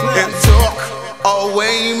came and took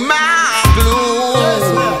away my gloom.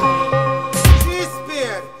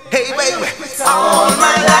 Hey baby, all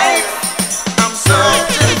my life I'm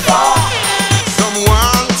searching for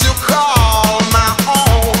someone to call my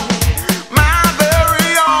own, my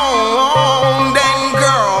very own. Then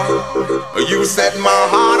girl, you set my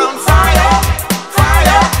heart on fire,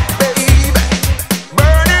 fire, baby,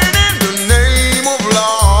 burning in the name of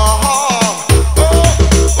love.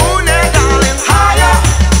 Oh, now darling, higher,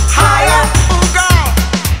 higher, oh girl,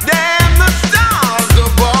 damn the stars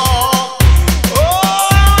above. Oh,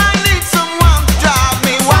 I need someone to drive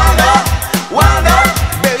me wilder, wilder,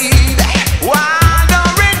 baby, wilder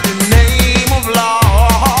in the name of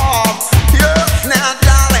love. Yes, now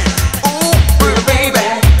darling, ooh, pretty baby,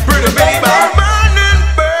 burning,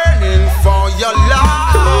 burning for your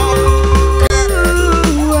love. Ooh,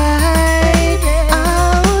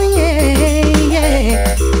 oh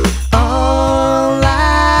yeah. All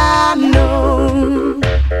I know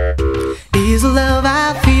is the love I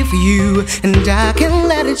feel for you, and I can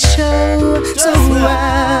let it show. So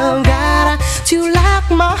I've got to lock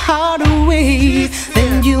my heart away,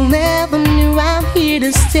 then you'll never know I'm here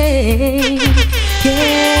to stay.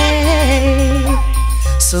 Yeah.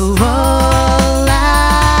 So all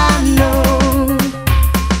I know,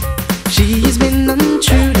 she's been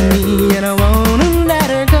untrue to me, and I wanna let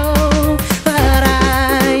her go. But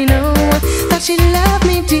I know that she loved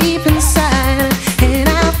me deep inside, and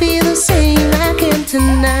I feel the same I can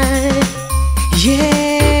tonight. Yeah.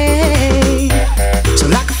 So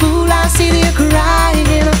like a fool I sit here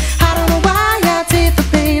crying. I don't know why I take the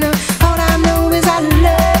pain. All I know is I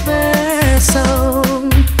love her so.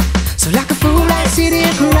 So like a fool I sit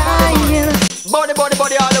here crying. Body, body,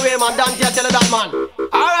 body all the way, man. Dante, tell her that, man.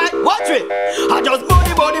 Alright, watch it. I just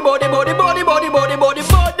body, body, body, body, body, body, body, body,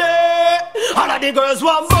 body. All of the girls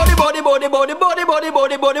want body, body, body, body, body, body,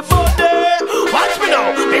 body, body, body. Watch me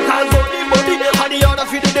now, because body, body, and the order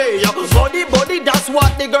for the day. Body, body, that's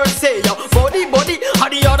what the girls say. Body, body,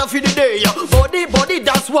 and the order for the day. Body, body,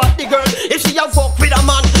 that's what the girl. If she a fuck with a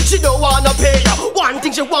man, she don't wanna pay. One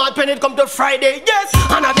thing she want when it come to Friday, yes.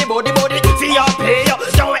 And the body, body, for your pay.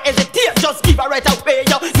 Don't hesitate, just give her right away.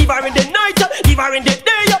 Give her in the night, give her in the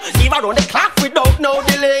day. Give her on the clock without no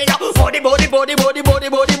delay. Body, body, body, body, body,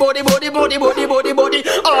 body, body, body, body, body, body, body.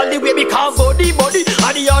 All the way because body, body,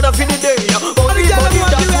 and the order for the day. Body, body,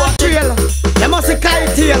 that's what trail. They must see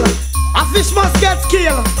kite tail. A fish must get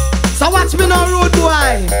killed. So watch me now, road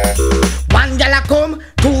boy. One gal a come,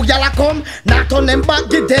 two gal a come. Knock on them back,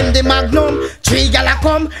 give them the magnum. Three gal a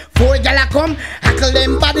come, four gal a come. Hackle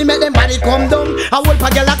them body, make them body come down. A whole pa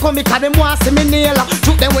gal a come because them want see me nail.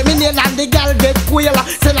 Shoot them with me nail and the gal get quail.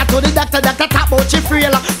 Send her to the doctor, doctor tap out she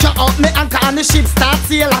frail. Chop out me anchor and the ship start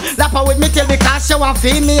sail. Lap her with me tail because she want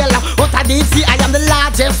female. But I did see I am the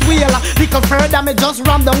largest whale. Little further me just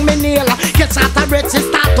ram down me nail. Get shot a breath, she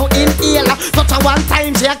start to inhale. Touch her one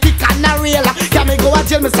time, she a kick and a rail. Can me go a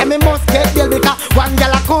jail, me say me must get bail because one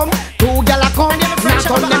gal a come, two gal a come. Knock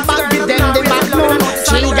on them back, give them the magnum.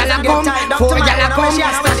 Three gal a come, four gal a come.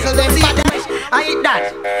 Tackle them body. I eat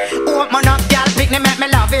that. Open up, gal, pick me, make me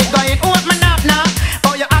love it. Going open up now.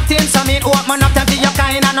 Oh, you acting so mean. Open up, time for your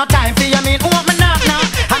kind and no time for your mean. Open up now.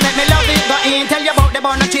 And make me love it. Go in, tell you about the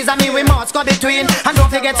bun and cheese and me we must go between. And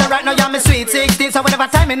don't forget to right now you're me sweet 16. So whenever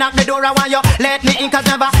time me knock the door, I want you let me in. Cause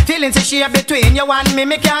never feelings to share between you and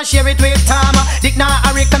me can't share it with Tom. Dick nah,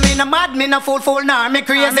 I reckon me no mad, me no fool, nah, me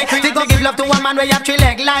crazy. They go give love to a man where you have three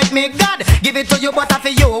leg like me. God, give it to you, but I for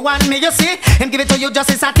you want me, you see. Him give it to you just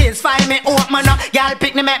to satisfy me. Open up, y'all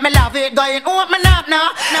pick me, make me love it. Going open up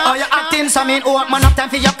now. Oh, you acting so mean. Open up, time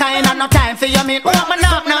for your kind and no time for your mean. Open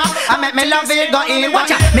up now. I make me love it. Go in,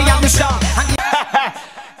 watch out, me have the show.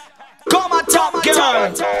 Come on, top girl.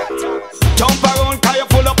 Jump around, cause you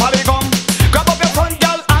full up of the gum. Grab up your front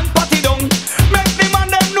girl and pat it down. Make the man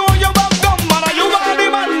them know you have gum. Man, you want the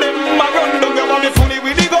man them a run down. You want the fully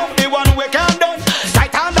with the gun, the one we can't done.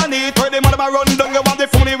 Tight underneath where the man a run down. You want the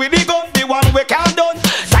fully with the gun, the one we can't done.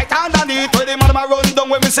 Tight underneath where the man a run down.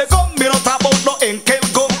 When we say come, me not talk about no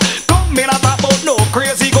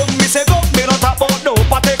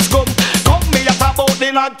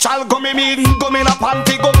dancehall gum me mean. Gum in a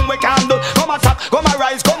panty, gum we can do. Come a top, come a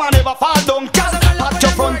rise, come a never fall down. Cause pat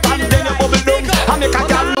your front and then you bubble down. I make a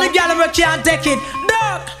gal. The gal ever can't take it.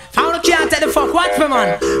 Dog, I can't take the fuck. Watch me,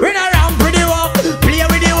 man. Run around pretty walk, play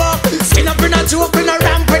with the walk. Skin up in a joke, run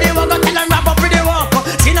around pretty walk. Go tell them rap up pretty walk.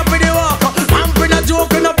 Skin up pretty walk. I'm pretty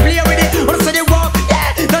joke, run up play with it. Wanna see the walk?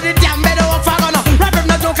 Yeah, not the damn better walk for gonna. Rap him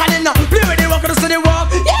no joke and him no. Play with the walk, wanna see the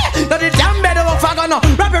walk? Yeah, not the damn better walk for gonna.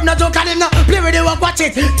 Rap him no joke and him no. Play with the walk, watch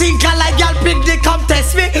it. Think I like y'all pick the come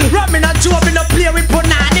test me. Rap me no joke, me no play with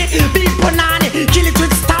punani. Be punani, kill it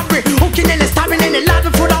with stabbery. Hooking in the stabbing in the lad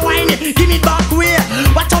before the whining. Give me back way.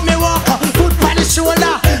 Watch how me walk. Put by the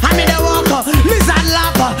shoulder. I me the walk. Lizard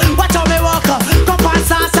lap. Watch how me walk. Cup and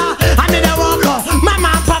salsa. I me the walk.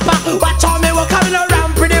 Mama and papa. Watch how me walk. I me no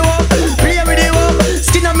ramp pretty walk. Play with the walk.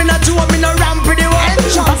 Skin up me no chew up me no ramp pretty walk.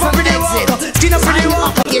 Papa pretty walk. Skin up pretty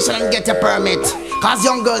walk. Application and get a permit. Cause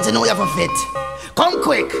young girls you know you have a fit. Come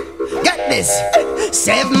quick, get this.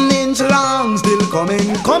 7-inch long, still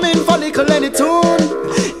coming follicle any tune.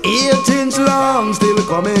 8-inch long, still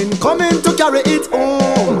coming to carry it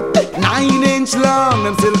home. 9-inch long,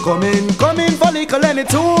 them still coming follicle any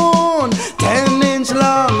tune. 10-inch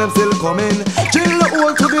long, them still coming. Chill the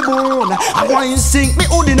hole to the bone. I want you sink me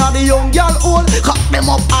hood inna the young girl hole. Cock them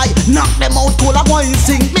up high, knock them out cold. I want you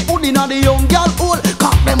sink me hood inna the young girl hole.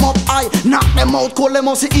 Cock them up high, knock them out cold. They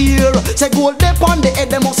must hear. Say gold dip on the head,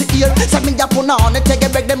 they must hear. Say me a put on it, take a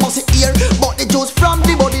break, they must hear. But the juice from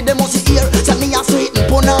the body, they must hear. Say me a sweet and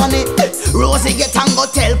put on it. Rosie get and go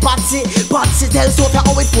tell Patsy. Patsy tell Sophia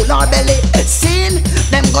how it pull her belly. Scene,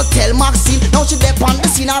 them go tell Maxine. Now she dip on the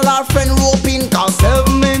scene, all her friend roping. Cause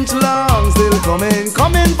 7-inch long, still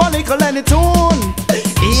coming follicle any tune.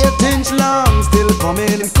 8-inch long, still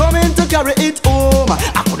coming to carry it home.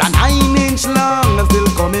 I put a 9-inch long, I'm still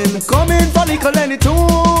coming follicle any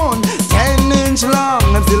tune. 10-inch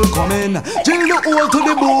long, I'm still coming. Drill the hole to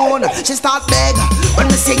the bone. She start beg when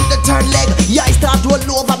me sing the third leg. Yeah, I start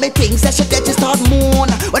roll over me things. That she dead, she start moan.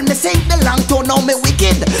 When me sing the long tone, now me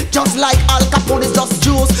wicked. Just like Al Capone is just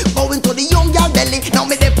juice. Going to the young girl belly. Now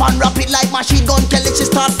me dip and rap it like machine gun Kelly. She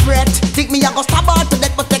start fret. Think me I go stab her to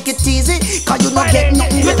death, but take it easy. Cause you not get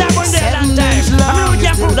nothing. We can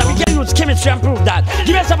prove that. We can use chemistry and prove that.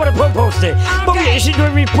 Give us about the pump post. But we should do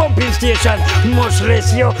a pumping station. Much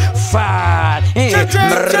less you fat.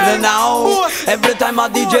 Murder now. Every time a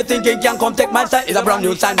DJ think he can come take my style, it's a brand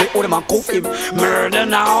new style. Me hold him and cuff him. Murder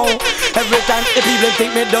now. Every time the people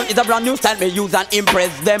think me done, it's a brand new style. Me use and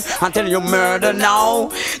impress them. I'm telling you, murder now.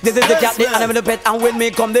 This is the cat, the animal, the pet, and when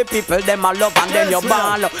me come, the people them a love and then you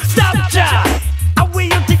ball. Stop chat. Away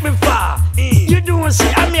you take me far. You don't see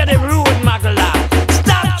I'm here the road, Magala.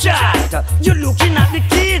 Stop chat. You looking at the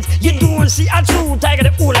kids. You don't see a truth. I got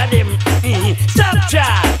the all of them. Stop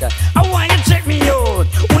chat. I want you to check me out.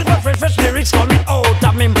 With my fresh lyrics coming out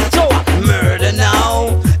of me. So murder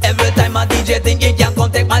now. Every time a DJ think he can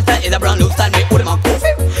come take my style, it's a brand new style. Me hold him and cuff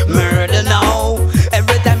him. Murder now.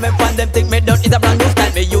 Every time me find them think me done, it's a brand new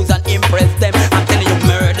style. Me use and impress them. I'm telling you,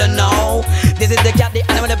 murder now. This is the cat, the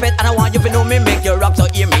animal, the pet, and I want you to know me. Make your rap, so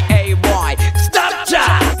hear me, hey boy. Stop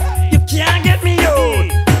chat. You can't get me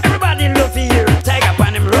out. Everybody love you. Take up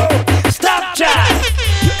on them road. Stop chat.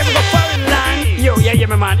 You ever go foreign land? Yo, yeah,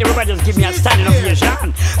 my man. Everybody just give me a standing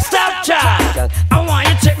ovation. Stop chat. I want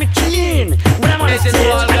you to check me clean. When I'm on the stage, I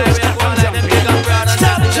don't stop and jumping.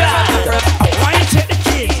 Stop chat. I want you to check the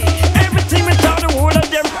kids. Everything we talk, the whole of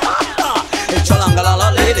them.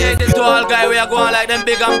 To all guys, we are going like them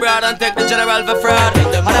big and broad and take the general for fraud.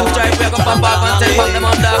 And them stripe, we are going pop off and take back them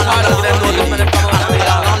on the hard and give them notice when they come out and be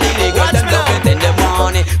all on illegal. Them love it in the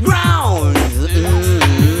morning. Grounds.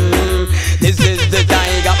 This is the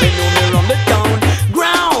tiger, we know me run the town.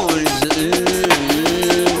 Grounds.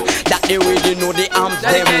 That the way you know the arms,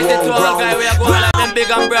 them won't ground. We are going like them big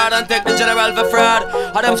and broad and take the general for fraud.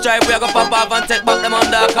 And them stripe, we are going pop off and take back them on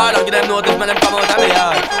the hard and give them notice when they come out and be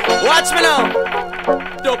all. Watch me now.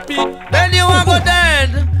 Dopey. Then you want go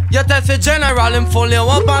dead. You tell the general him full you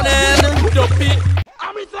up on it. Dopey.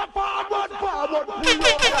 I'm in the forward.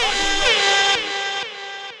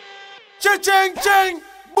 Ching,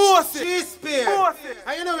 bossy.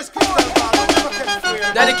 And you know it's crystal.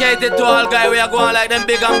 Dedicated to all guys, we are going like them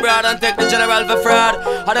big and broad and take the general for fraud.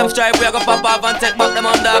 And them stripe, we are going pop off and take back them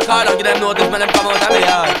on the card and give them notice when them come out and be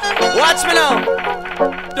hard. Watch me now.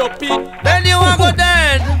 Dopey. Then you want go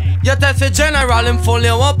dead. You tell the general him full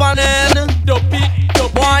you up on it. Dopey.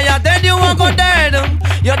 Boy, you dead, you want go dead.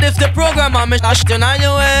 You diss the program and me shit on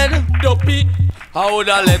your head. Dopey. I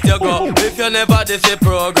woulda let you go. If you never this the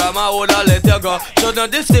program, I woulda let you go.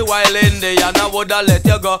 Shouldn't this the wild Indian, I woulda let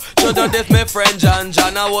you go. Shouldn't this my friend John,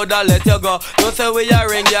 I woulda let you go. Don't say we are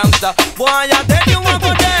ring youngster. Boy, I tell you what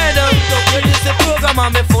go dead. When this the program, I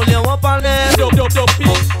me fool you up and dead. Boy,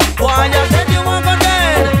 I tell you what go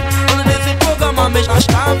dead. When this the program, I me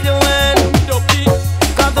stamp you in.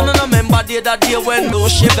 Cause I don't remember that day when no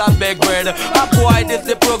shit got big bread. I boy this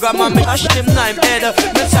the program and me hash him nine head.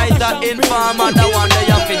 Me size that informer, the one that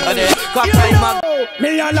you fit for it. Cause time ago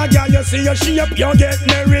me and a girl, you see your shape, you get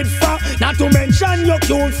married for. Not to mention your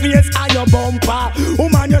cute face and your bumper.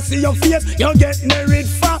 Woman, you see your face, you get married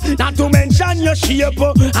for. Not to mention your shape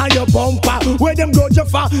and your bumper. Where them go you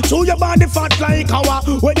for? To your body fat like our.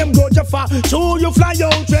 Where them go you for? To you fly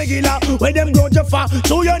out regular. Where them go you for?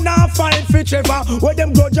 To you not fight for Trevor. Where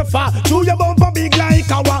them go you for? To your bumper big like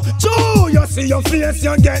our. To you see your face,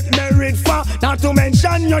 you get married for. Not to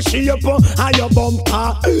mention your shape and your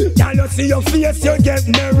bumper. Can you see your face, you get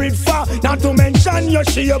married for. Not to mention your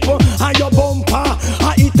shape and your bumper.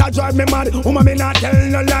 It a drive me mad, woman me not tell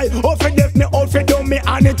no lie. Oh for deaf me, oh for dumb me,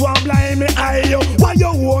 and it won't blind me eye. Why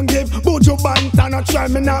you won't give? But you bant and not try.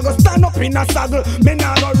 Me not go stand up in a saddle, me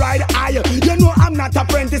not go ride high. You know I'm not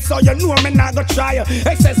apprentice, so you know me not go try.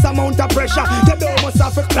 Excess amount of pressure, you don't must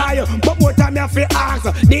have to cry. But more time you have to ask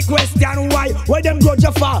the question why. Where them go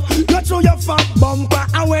you for? You through your fat bumper,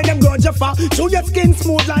 and where them go you for? Through your skin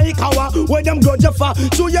smooth like our. Where them go you for?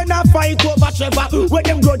 Through you not fight over Trevor. Where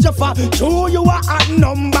them go you for? Through you a hot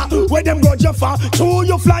number. Where them go you for? Through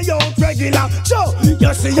you fly out regular. So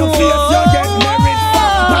you see your face, you get married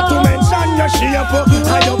for. Not to mention your shape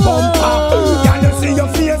and your bumper. Can you see your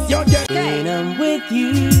face, you get. When I'm with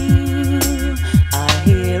you, I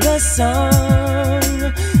hear a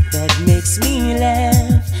song that makes me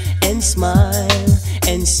laugh and smile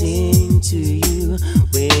and sing to you.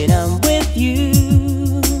 When I'm with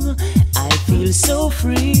you, I feel so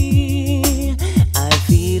free. I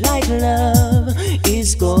feel like love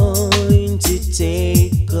is going to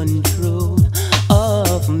take control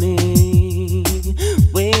of me.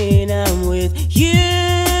 When I'm with you,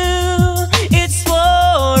 it's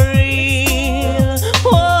for real.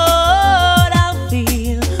 What I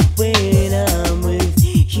feel when I'm with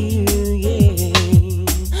you, yeah.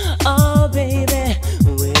 Oh baby,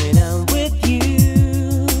 when I'm with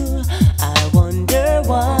you, I wonder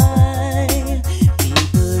why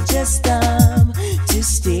people just stop to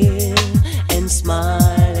stare and smile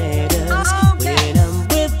at us. When I'm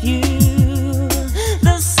with you,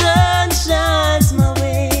 the sun shines my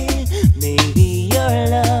way. Maybe your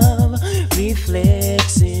love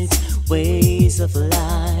reflects its ways of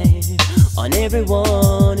life on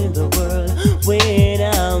everyone in the world. When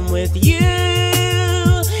I'm with you,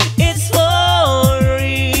 it's for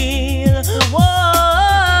real.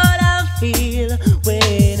 What I feel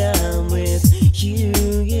when I'm with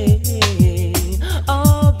you, yeah.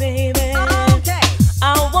 Oh baby, I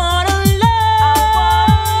wanna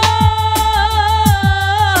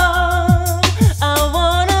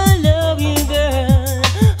love you, girl,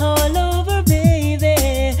 all over, baby.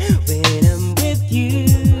 When I'm with you,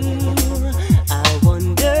 I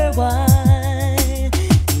wonder why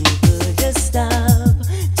people just stop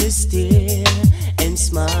to stare and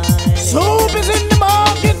smile. Soup is in the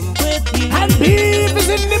market and beef is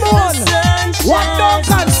in the bone. What don't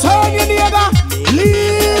concern you, neighbor?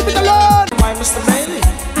 Leave it alone. My Mr. Bailey,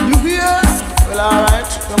 you here? Well, alright,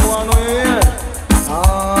 come on, we here.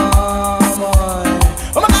 Boy.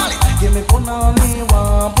 Oh my golly, give me punani,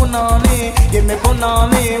 one punani. Give me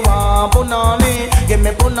punani, one punani. Give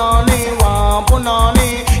me punani, one punani.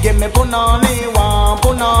 Give me punani, one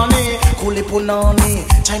punani. Coolie punani,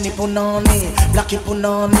 Chinese punani, blacky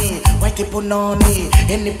punani, whitey punani,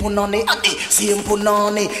 any punani, same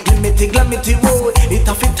punani. Give me the glamity boy, it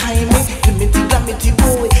a fit time me. Give me the glamity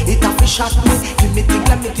boy, it a fit shot me. Give me the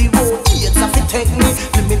glamity boy, it's a fit take me.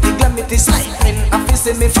 Give me the glamity slide me, a fit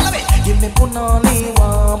see me follow me. Give me punani,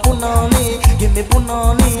 one punani. Give me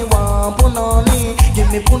punani, one punani. Give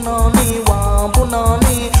me punani, one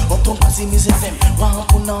punani. Oh, don't pass me say them, one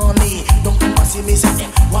punani. Don't pass me say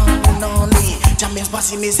them, one punani. James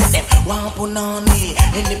pass me say them, one punani.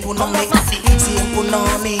 Any punani, same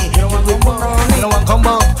punani. You don't want punani. You don't want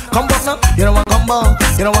combo, combo now. You don't want combo,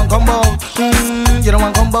 you don't want combo. You don't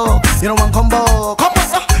want combo, you don't want combo, combo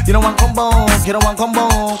now. You don't want combo, you don't want combo.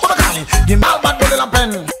 What a golly, give me all bad bullet and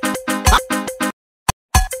pen.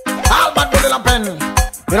 All bad bullet and pen.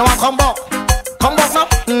 You don't want combo, combo now.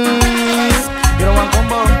 You don't want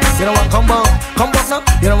combo, you don't want combo, combo now.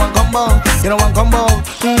 You don't want combo, you don't want combo.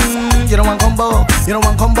 You don't want combo, you don't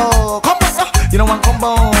want combo, combo now. You don't want come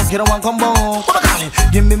back, you don't want come back. What I call it?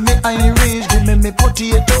 Give me Irish, give me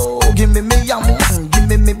potato, give me yam, give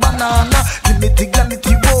me banana, give me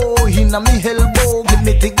tiglamity boy, inna me elbow, give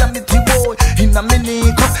me tiglamity boy, inna me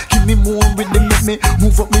knee cup, give me more with the make me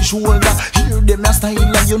move up me shoulder. Hear them a style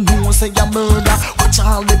and you know say a murder. Watch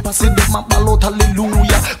all the passy them a ball out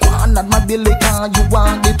hallelujah. Go on at my belly car, you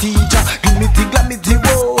want the teacher. Give me tiglamity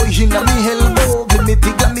boy, inna me elbow, give me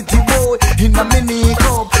tiglamity boy, inna me knee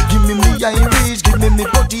cup, give me Irish, give me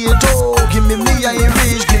potato, give me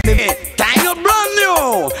Irish, give me. Kind of brand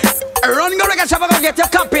new. Run go record shop, go get your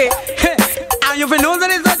copy. And you know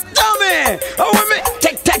that it's a dummy. Oh, with me,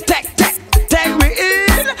 take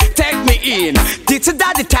me in. This is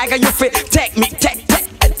Daddy Tiger, you fit. Take me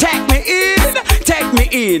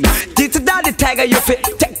in. This is Daddy Tiger, you fit.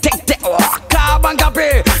 Take. Oh, carbon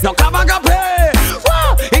copy, no carbon copy.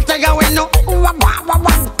 Wow, it's like a window.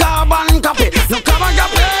 Carbon copy, no carbon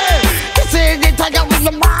copy. This is the tiger with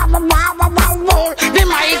the ball. The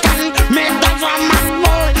mic and make the drum and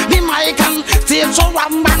roll. The mic and stay so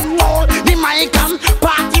rum and roll. The mic and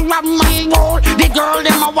party rum and roll. The girl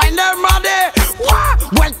them a wind their body. Wow,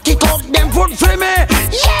 well kick out them foot for me.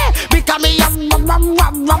 Yeah, because me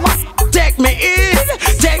take me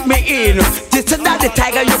in. This is not the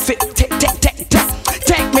tiger you fit.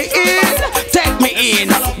 Take me in.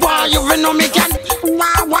 Why you know me can?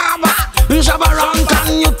 Shabba around,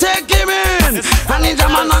 can you take him in? And he's a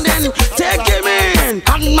man and then take him in.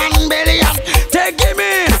 And man belly up, take him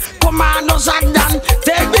in. Commando Saddam,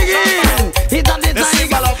 take me in. He's a the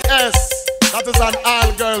symbol of S, that is an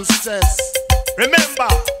all girls chest. Remember,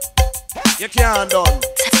 you can't done.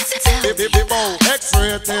 Bow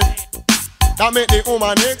X-rated. That make the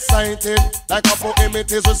woman excited. Like a poem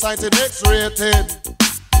it is recited X-rated.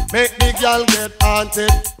 Make the girl get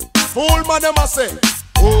haunted. Fool man them a say,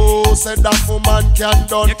 oh, said that woman can't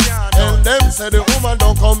done. Tell them say the woman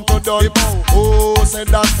don't come to done. Oh, said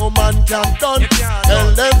that woman can't done.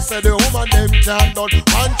 Tell them say the woman them can't done.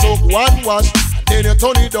 One choke, one wash, then you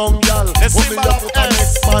turn it down, girl. Put me up with the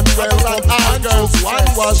next man, welcome. All girls, one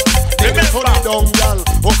wash, then you turn it down, girl.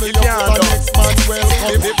 Put me up with the next man,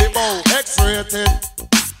 welcome. X-rated.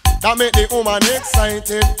 That make the woman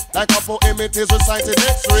excited. Like a poem it is recited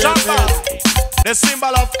X-rated. The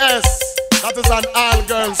symbol of S, that is an all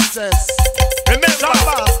girls chest. Remember,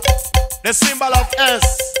 the symbol of S,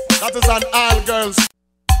 that is an all girls.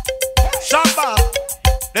 Shabba,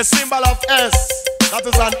 the symbol of S, that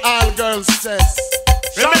is an all girls chest.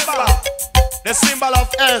 Remember, the symbol of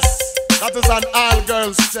S, that is an all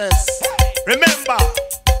girls chest. Remember,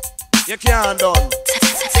 you can't done.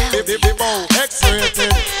 Bow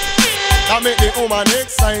X-rated. That make the woman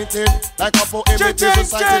excited. Like a poem it is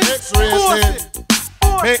recited X-rated.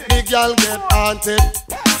 Make the girl get haunted.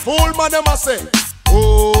 Fool man them a say,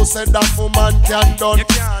 oh, said that woman can't done.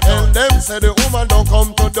 Tell them say the woman don't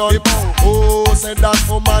come to done. Oh, said that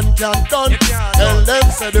woman can't done. Tell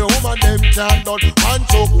them say the woman them can't done. One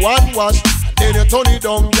choke, one wash, then you turn it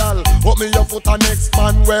down, girl. Put me your foot and next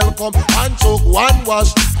man welcome. One choke, one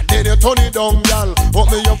wash, then you turn it down, girl.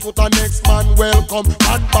 Put me your foot and next man welcome.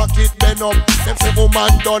 And back it bend up. Them say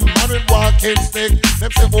woman done, man with walking stick.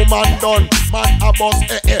 Them say woman done, man a boss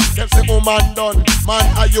Them say woman done, man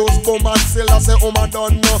I use boom and still I say woman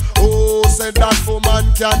done no. Oh, say that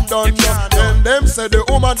woman can't done no. Then them say the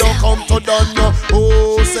woman don't come to done no.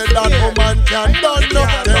 Oh, say that woman can't done no.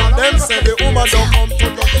 Then them say the woman don't come to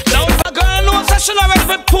done no. Now if a girl knows that she not ready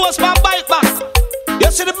for post my bike back.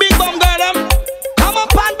 You see the big bum girl them? Come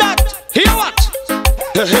up on that. Hear what?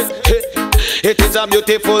 It is a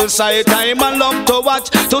beautiful sight, I'm a love to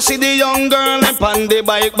watch. To see the young girl and on the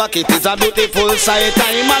bike back. It is a beautiful sight,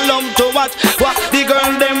 I'm a love to watch. What the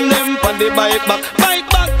girl them on the bike back. Bike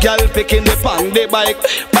back, girl picking the on the bike.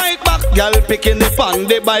 Bike back, girl picking the on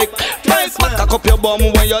the bike. Bike back, cock up your bum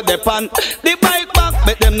when you're depend. The bike back,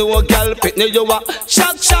 make them know a girl pick me you a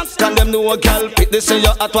shot. Can them know a girl pick this say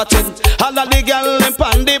you at watching. All of the girl them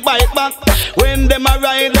on the bike back. When them a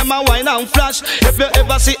ride, them a wine and flash. If you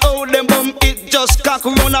ever see how them bum it just cock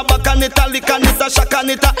run a back and it a lick and it a shock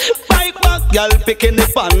and it a bike back, girl picking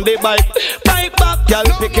it on the bike. Bike back, girl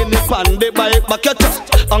picking it on the bike. Back your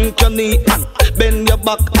chest, on your knee and bend your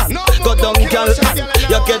back and go down, girl, and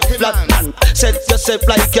you get flat and set yourself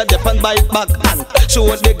like you're dip and bike back and show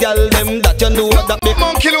the girl them that you know that big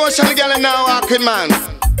monkey lotion girl now walking man.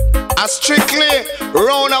 A strictly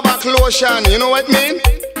round a back lotion, you know what I mean?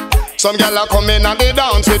 Some gal a come in and they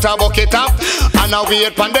dance with a bucket up, and a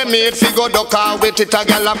wait pon the maid fi go duck her with it. A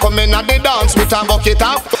gal a come in and they dance with a bucket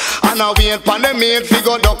up, and a wait pon the maid fi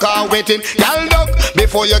go duck her with it. Gal duck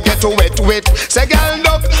before you get wet with. Say gal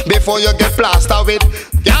duck before you get plaster with.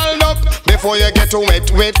 Gal duck before you get wet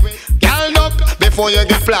with. Gal duck before you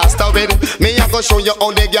get plaster with. Me a go show you how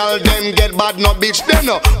the gal them get bad. No bitch them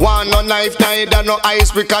no want no knife, neither no ice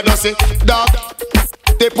pick a dossy. Dog,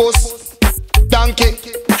 the puss, donkey,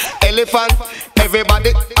 elephant. Everybody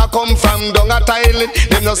a come from down a Thailand.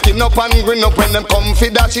 Them no skin up and grin up when them come fi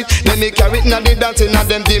that shit. Then they carry it na the dancing and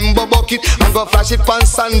them dimbo bucket and go flash it pan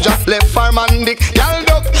Sanja left farm and dick. Gal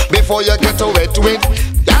duck before you get wet with.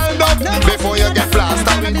 Gal duck before you get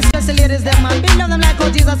plastered with. Discuss the ladies them man, build them like how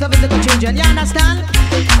Jesus loves the children. You understand?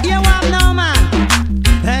 You have no man.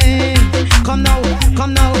 Hey, come now,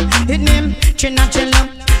 hit me, chinna chilla.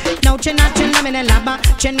 No chinna chilla in the laba,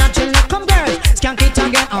 chinna chilla. Come girls, skank it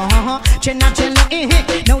again. Chinna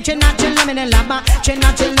chilla, no chinna chilla in the laba,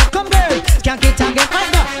 chinna chilla. Come girls, skank it again.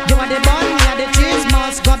 You are the bun, me are the cheese,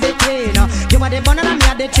 must go between. You are the bun and me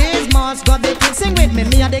are the cheese, must go between. Sing with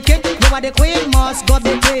me are the king, you are the queen, must go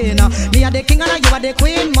between. Me are the king and you are the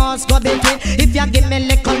queen, must go between. If you give me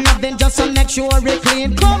little loving, just to make sure it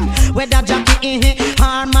clean. Come with that jacket,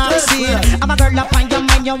 Maxine. I'm a girl up on your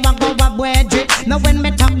mind, you want go up wedge it. Now when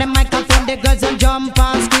me talk the microphone, the girls will jump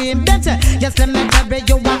and scream. Dance it, yes, let me tell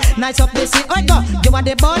you are nice up the scene. Oh, go, you are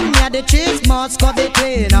the bun, me are the cheese, must go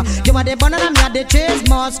between. You are the bun and me are the cheese,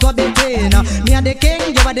 must go between. Me are the king,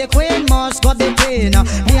 you are the queen, must go between.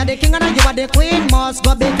 Me are the king and you are the queen, must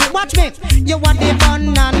go between. Watch me, you are the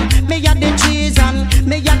bun and me are the cheese and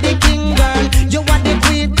me are the king girl. You are the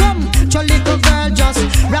queen, come, your little girl, just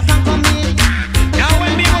rock and come in. Now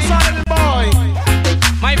when me was a little boy,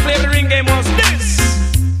 my favorite ring game was this.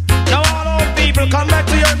 Now all old people come back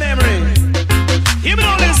to your memory. You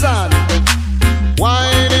don't listen.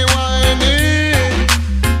 Whiny, whiny,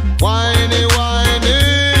 whiny, whiny,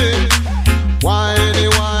 whiny,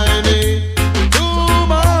 whiny. Too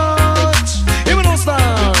much. You don't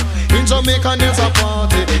stop. In Jamaica there's a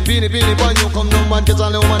party. Beanie, beanie, boy, you come down and get a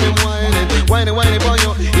little man whining. Whiny, whiny, boy,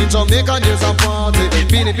 you. In Jamaica there's a party.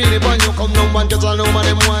 Beanie, beanie, boy, you come down and get a little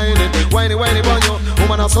man whining. Whiny, whiny, boy, you.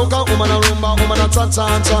 Woman a soca, woman a rumba, woman a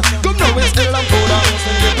cha-cha-cha. Come now with still and powder house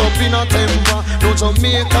and get up in a temper. No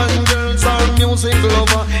Jamaican girls are music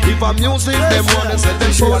lover. If a music them wanna set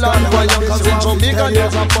them soul and fire. Cause in Jamaica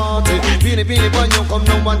there's a party. Beanie, beanie, boy, you come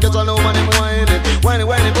down and get a little man whining. Whiny,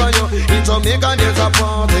 whiny, boy, you. In Jamaica there's a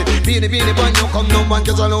party. Beanie, beanie, boy, you come down and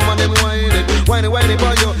get a little man whining. Whiny, whiny,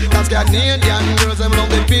 boy, you. Cause Canadian girls them love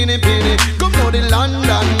the beanie, beanie. Come now the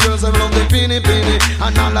London girls them love the beanie, beanie.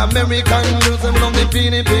 And all American girls them love the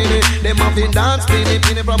beanie, beanie. Them have been dance beanie,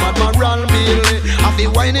 beanie from Admiral Bailey. Have the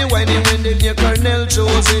whiny, whiny when they hear Colonel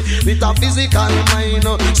Josie. With a physical mind,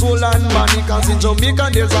 soul and body. Cause in Jamaica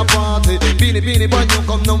there's a party. Beanie, beanie, boy, you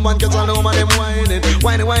come down and get a little man them whining.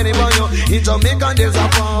 Whiny, whiny, boy, you. In Jamaica there's a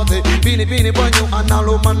party. Beanie, beanie, boy, you. And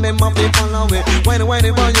all man them have to follow away. Whiny,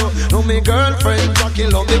 whiny, boy, you. No me girlfriend, Jackie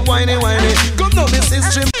love the whiny, whiny. Come down, me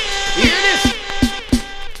sister. Hear this.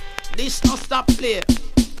 This not stop play.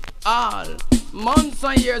 All months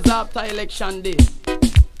and years after election day.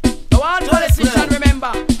 So all politicians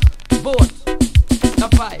remember, vote, the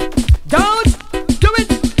fight. Don't do it.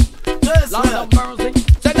 Lord of mercy.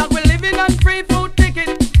 Say that we're living on free food ticket.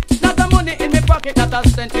 Not the money in me pocket that I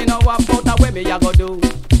sent me now about the way me a go do.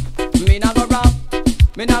 Me not go rob,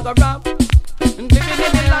 me not go rob. Living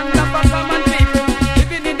in the land of a common people.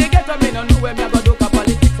 Living in the ghetto, me no know where me a go do. Cause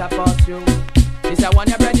politics I pass you. This a one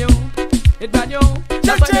you brand new, it brand new.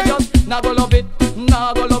 That's why you just not go love it,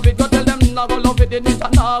 not go love it. Go tell them not go love it. It is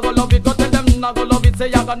not go love it. Go tell them not go love it. Say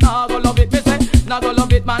you go not go love it. Me say not go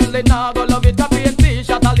love it, manly not go love it. A PNP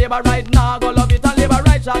shot a labor right, not go love it. A labor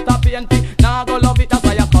right shot a PNP, not go love it. That's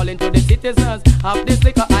why you're calling to the citizens of this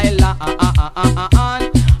liquor island.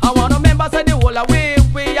 I want to remember say the whole away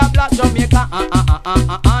we are black Jamaica.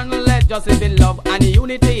 And let's just live in love and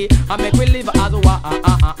unity and make we live as one.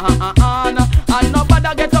 And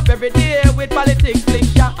nobody get up every day with politics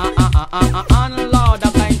fiction. And Lord,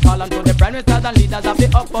 I'm kind call on to the prime ministers and leaders of the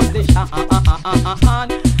opposition.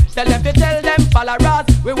 Tell them to tell them followers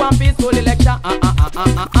we want peaceful election.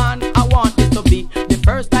 And I want this to be the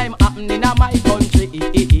first time happening in my country.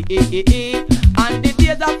 And the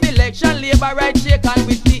days of election, labor right shake and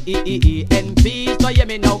with PNP. So hear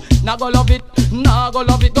me now, nah go love it, nah go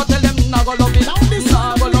love it. Go tell them nah go love it,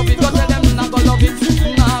 nah go love it. Go tell them nah go love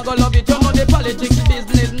it, nah go love it. You know the politics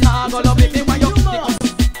business, nah go love it. Me want you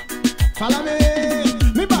follow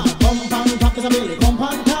me back, come on top, is a belly, come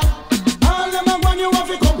on top. All them a want you off,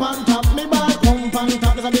 come on top. Me back, come on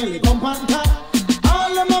top, is a belly, come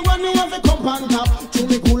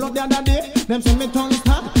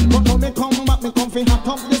want to hot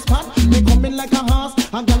up this pot. Me coming like a horse,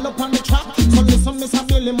 I gallop on the track. So listen, Miss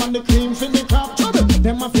Billy, man, the cream for the crop.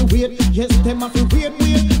 Them have to wait, yes, them have to wait.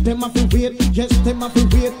 Them have to wait, yes, them have to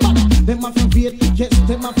wait. Them have to wait, yes,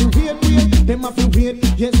 them have to wait. Them have to wait,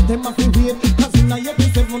 yes, them have to wait. Cause in a year, they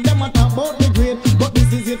say, them have talk about the grade. But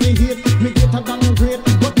this is it, they hate, me greater than the grade.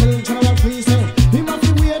 But tell General Free say, him have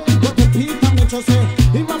to wait. But the Peter Metro say,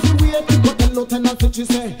 him have to wait. But the Lieutenant Stitchie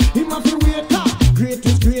say, him have to wait. Great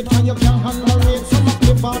is great and you can't handle it. Some of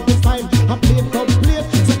the 45, I played top plate.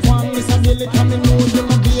 So one is a daily coming out,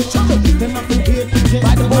 them a beat. Them have to wait.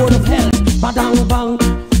 By the board of hell, badang bang,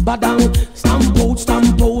 badang.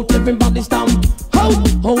 Stamp out, everybody stamp.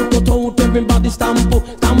 Out, everybody stamp out.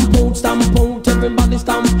 Stamp out, everybody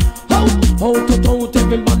stamp. Out,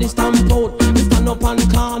 everybody stamp out. Stand up on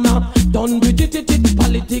corner, done with it,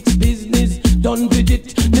 politics business. Done with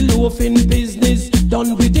it, the loafing business.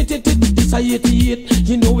 Done with it, this I 88.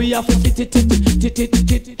 You know we have to fit it.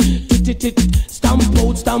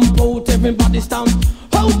 Stamp out, everybody stamp.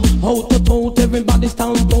 Out, everybody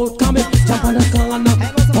stamp out. Come in, jump on the corner.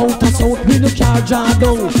 Out and south, with the car jar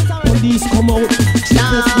down. Police come out.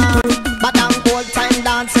 But I'm old time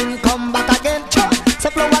dancing, come back again. Say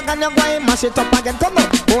flow again, you go and mash it up again. Come on,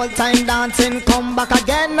 old time dancing, come back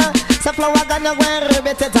again. Say flow again, you go and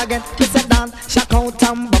repeat it again. He said dance, shock out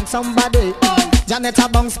and bump somebody. Janet a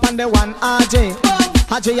bounce pan the one RJ.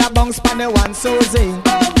 RJ a bounce pan the one Susie.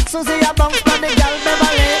 Susie a bounce pan the girl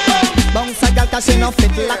Beverly. Bounce a girl 'cause she no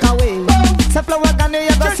fit like a way. Say flow again,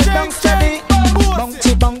 you go sit down steady.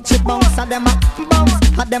 Bounce a dem a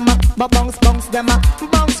bounce, a dem a bounce dem a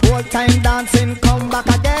bounce. Whole time dancing, come back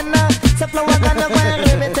again. Say flow again, you go and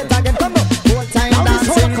repeat it again. Come on, whole time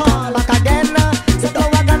dancing, come back again. Say flow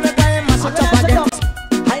again, you go and mash it up again.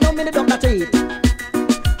 I know me the dog that eat.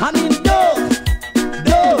 I mean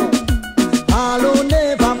all who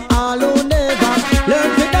never learn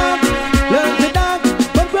to dance.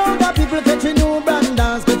 But brother people get a new brand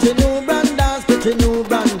dance,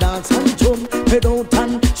 and chum, head out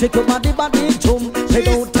and shake your body, chum, head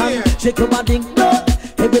out and shake your body, no.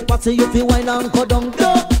 Every passy you feel wine and go down,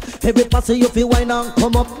 no. Every passy you feel wine and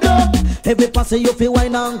come up, no. Every passy you feel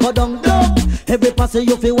wine and go down, no. Every passy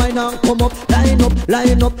you feel wine and come up.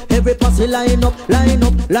 Line up, every passy line up.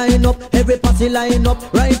 Every passy line up.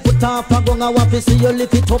 Right foot off a gong, I want to see you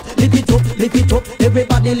lift it up.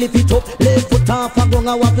 Everybody lift it up. Left foot off a gong,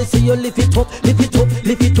 I want to see you lift it up.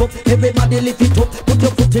 Everybody lift it up. Put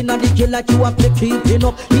your foot in the kill like you are keeping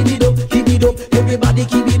up. Keep it up. Everybody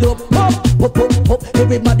keep it up. Pop.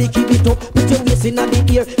 Everybody keep it up. Put your waist in the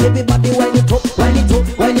ear. Everybody wind it up.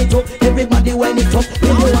 Everybody wind it up.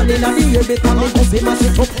 Put your hand in the ear because me go fi mash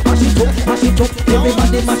it up.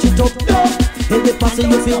 Everybody mash it up. Every passy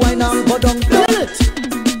you fi wine and go down.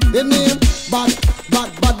 The name bad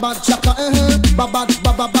chaka bad chaka bad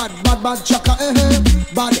chaka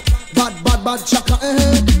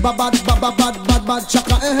bad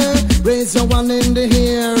chaka Raise your one in the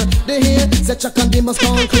air. Say chaka they must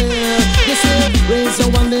come clear. This year, raise your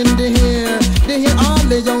one in the air. All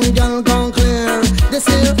the young girl gone clear. This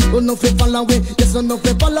year, no fi follow away. Yes, no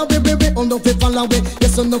fi follow away, baby. No fi follow away.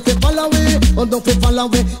 Yes, no fi follow away. No fi follow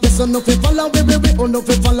away. Yes, no fi follow away, baby. No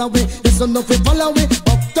fi follow away. Yes, no fi follow away.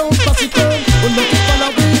 Uptown Pacifico. No fi follow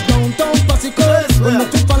away. Downtown Pacifico. No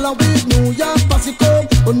fi follow away. New York Pacifico.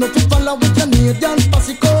 No fi follow away. Canadian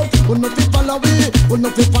Pacifico. No fi follow away. No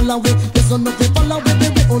fi follow away. Yes, no fi follow away,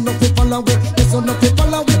 baby. No fi follow away. Yes, no fi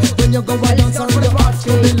follow away. When you go and dance around your heart,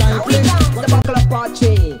 you'll be lively. The buckle of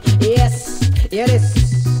party, yes.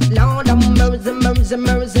 Lord of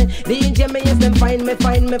mercy. DJ me yes, them find me.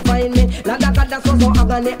 Lord of God, that's so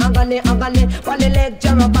agony. For the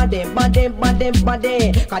lecture of body.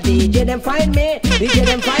 Cause DJ them find me.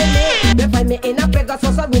 They find me in a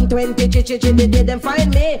Pegasus room 23. DJ them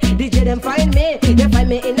find me. They find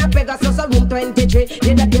me in a Pegasus room 23.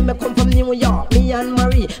 Yeah, that day me come from New York, me and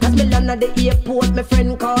Marie. As me land at the airport, my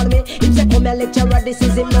friend called me. He said, come here lecturer, this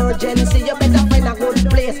is emergency. You better find a good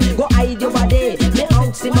place. Go hide your body. Me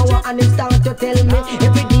ask him and him start to tell me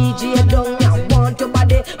every DJ down ya want your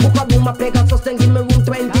body. Book a room a Pegasus and give me room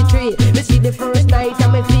 23. Me see the first night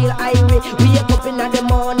and me feel irate. Wake up in the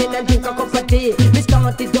morning and drink a cup of tea. Me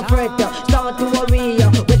start to fret, start to worry.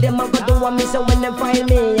 Where them a go do a me so when them find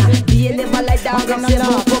me. They never like that. I'm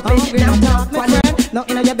not talk now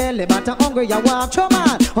in your belly, but I'm hungry, you walk. Come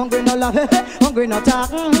on, hungry no love, hungry no talk.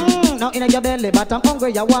 Now in your belly, but I'm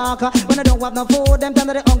hungry, you walk. When I don't have no food, them time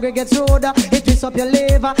that the hungry gets rude. It twists up your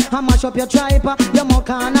liver, and mash up your tripe. Your more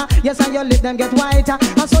corner, yes, and your lip them get whiter.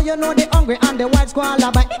 And so you know the hungry and the white squall.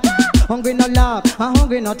 But hungry no laugh, I'm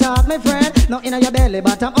hungry no talk, my friend. No inna your belly,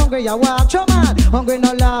 but I'm hungry you walk. Show man, hungry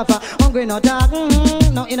no laugh, hungry no talk.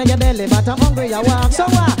 No inna your belly, but I'm hungry you walk. So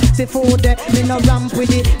what? See food there, me no ramp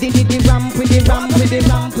with it, the ramp with it, ramp with it,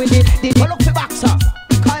 ramp with it. Look the boxer,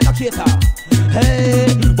 kind of cater.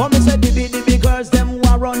 Hey, but me say the big girls them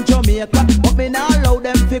who run Jamaica, but me not allow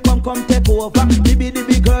them fi come take over. The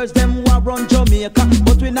big girls them who run Jamaica,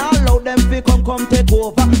 but we not allow them fi come take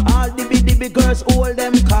over. All the big girls hold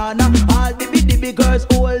them corner, all the big girls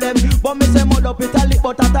hold them. But me say mud up Italy,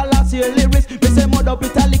 but at the last year lyrics, me say mud up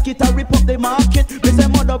Italy, it a rip up the market. Me say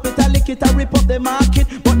mud up Italy, it a rip up the market.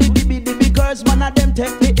 But the big girls, man of them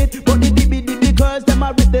take the hit, but the big girls them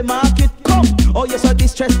a rip the market. Come, oh you so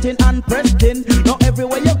distressing and pressing. Now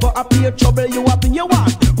everywhere you go appear trouble, you up in your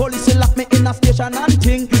want. Police will lock me in a station and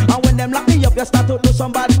ting. And when them lock me up, you start to do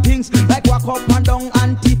some bad things, like walk up and down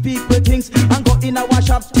and thief people things, and go in our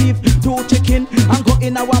shop thief to chicken, and go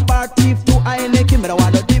in our bar thief to Heineken. Me don't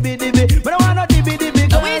want no dibby, me don't want no dibby.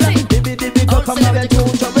 Go easy, dibby, go come and get two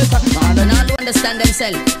trouble. They don't understand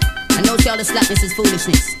themselves. I know all the slackness is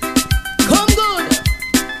foolishness. Come good.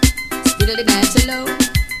 Speed of the match low,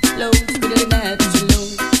 speed of the match low.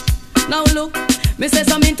 Now look, me say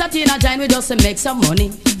some entertainer join with us to make some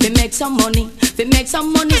money. We make some money, we make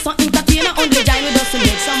some money. Some entertainer only join with us to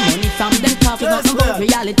make some money. From them talking about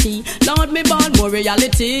reality. Lord me born more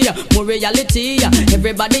reality, more reality.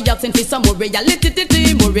 Everybody asking for some more reality,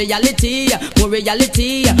 more reality, more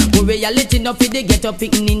reality, more reality. Now for the get up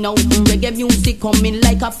picnic now. Reggae music coming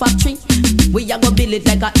like a factory. We a go build it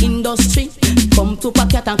like a industry. Come to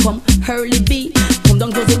Packet and come Hurley B. Come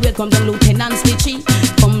down Josie Red, come down Lieutenant Stitchie.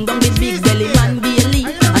 Come down the big belly man Bailey.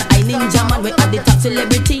 And I Ninja man we are the top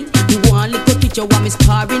celebrity. You want little picture want me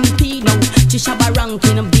sparring P. Now Chishabba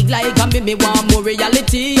ranking I'm big like a me want more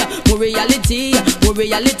reality, more reality, more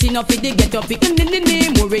reality. Now for the get up it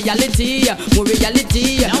more reality, more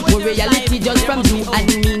reality, more reality. Just from you and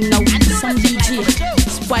me now. Some DJ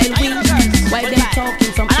spoil we while them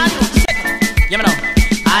talking some people. You know,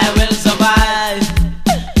 I will survive.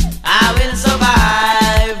 I will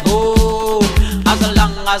survive. Oh, as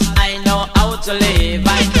long as I know how to live,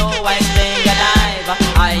 I know I stay alive.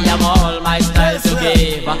 I have all my style to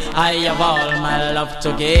give. I have all my love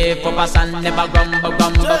to give. Papa son never grumble.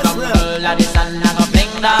 At the sun I go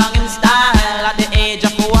bling down in style. At the age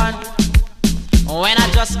of 1, when I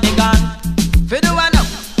just begun, for the one up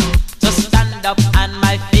to stand up on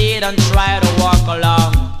my feet and try to walk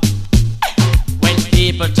along.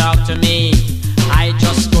 People talk to me, I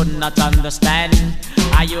just could not understand.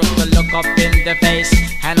 I used to look up in the face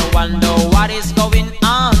and wonder what is going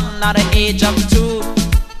on at the age of 2.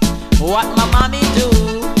 What my mommy do?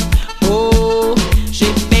 Oh,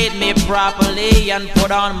 she paid me properly and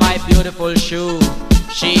put on my beautiful shoe.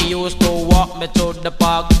 She used to walk me to the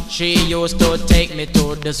park, she used to take me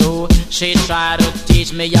to the zoo. She tried to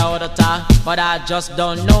teach me how to talk, but I just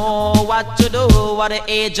don't know what to do at the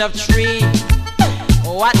age of 3.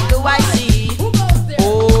 What do I see?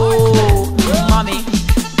 Oh, mommy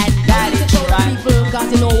and daddy try. People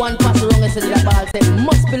cause you know one pass wrong and say the ball say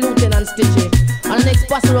must be Lieutenant Stitchie. And the next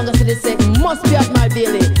pass wrong and say they say must be at my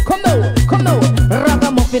Bailey. Come now,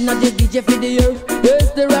 ragamuffin at the DJ for the year.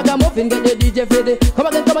 Yes, the ragamuffin get the DJ for the. Come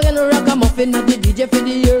again, ragamuffin at the DJ for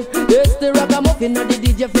the year. Yes, the ragamuffin at the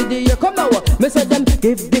DJ for the year. Come now, me say them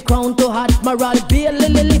give the crown to Admiral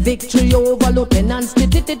Bailey. Victory over Lieutenant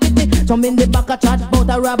Stitchie. Some in the back a chat about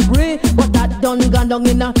a robbery, but that done gone down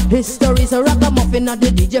in a history. So ragamuffin at the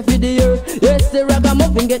DJ for the year. Yes, the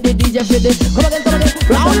ragamuffin get the DJ for the. Come again,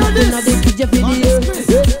 ragamuffin at the DJ for the year.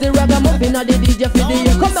 Yes, the ragamuffin at the DJ for the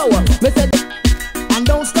year. Come now, me say. And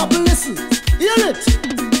don't stop and listen. Hear it.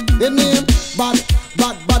 The name bad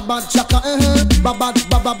chaka bad chaka bad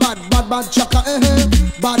chaka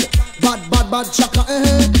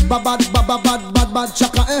bad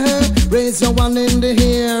chaka Raise your one in the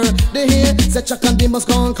air. Say chaka the must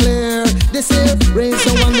gone clear. This here, raise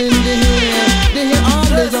your one in the air. All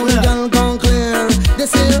the young girl gone clear.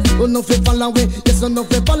 This here, oh no fi fall away. Yes, oh no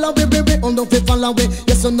fi fall away, baby. Oh no fi fall away.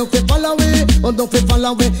 Yes, oh no fi fall away. Oh no fi fall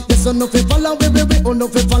away. Yes, oh no fi fall away, baby. Oh no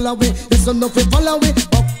fi fall away. Yes, oh no fi fall away.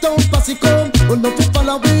 Uptown Passy come. Oh no fi fall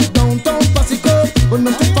away. Downtown Passy come. Oh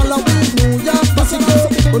no fi fall away. New York Passy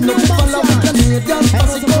come. Oh no fi fall away. Canadian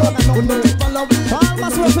Passy come. Oh no fi fall away. All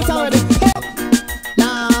must work it already.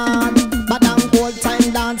 Lord, but I'm old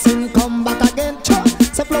time dancing, come back again.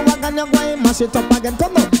 Say flow again, you're going mash it up again.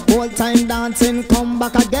 Come on, old time dancing, come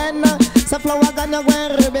back again. Say flow again, you're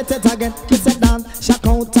going ribbit it again. Kiss it down, shock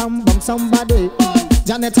out and bump somebody.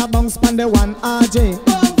 Janet a bounce pan the one RJ.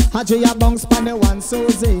 RJ a bounce pan the one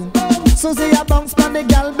Susie. Susie a bounce pan the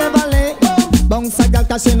girl Beverly. Bounce a girl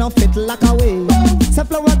 'cause she no fit like a way. Say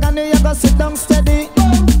flower gonna you go sit down steady.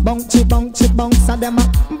 Bounce a dem a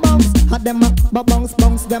bounce, a dem a bounce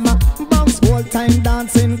dem a bounce. Whole time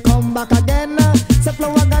dancing, come back again. Say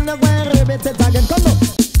flower gonna go and repeat it again. Come on.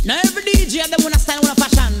 Now every DJ they wanna style, wanna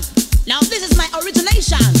fashion. Now this is my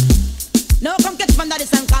origination. No come catch from that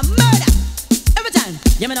and come murder. Every time,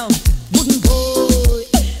 you know. Wooden boy,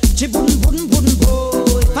 chibun wooden boy.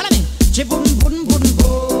 Follow me, chibun wooden boy.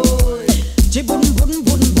 Chibun wooden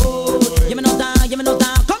boy. You know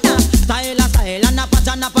that, come down. Style and a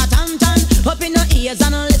pattern, tan. Up in the ears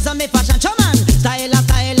and listen me fashion, choman. Style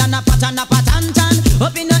and a pattern, tan.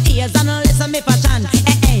 Up in the ears and listen me fashion. I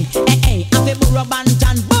feel burro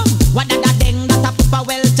bantan, boom. What that ding that a pupa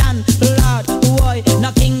well done. Lord, boy,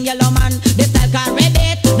 no king yellow man. The style can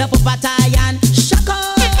rabbit, no pupa Tayan. Shaka,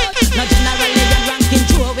 no generally the ranking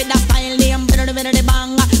Joe with a style name. The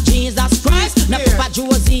bang, Jesus Christ, no pupa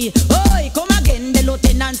Josie. Oi, come again, the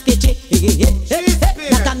lieutenant stitchie.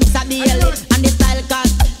 That a Mr. Daily and the style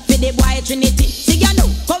cast for the boy Trinity. See ya know,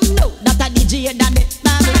 come know that a DJ done it.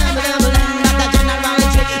 That a general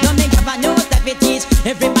trick. Don't make up a new step it is.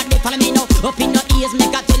 Everybody follow me now. Up in your ears,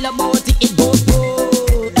 make a tell about it. It goes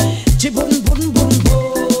boy. Chibun boy.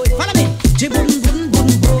 Follow me. Chibun boy.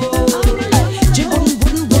 Chibun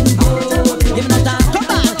boy. Give me no time. Come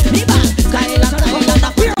on, be back. Style and a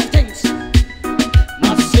few things.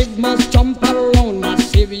 Massive must jump around.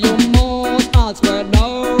 Massive you must all spread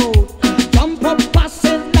out. Jump up, pass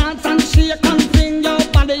it, dance and shake and bring your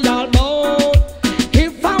body all out.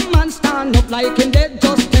 If a man stand up like him dead,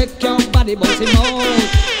 just take your body bounce him out.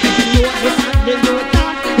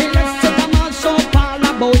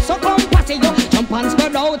 So come pass it, jump and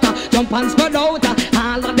spread out.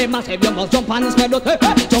 All of them massive, you must jump and spread out.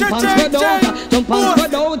 Jump and spread out.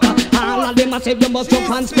 All of them massive, you must jump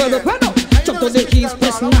and spread out. Jump to the east,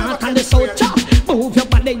 west, north and the south. Chop. Move your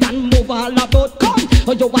body and move all about. Come,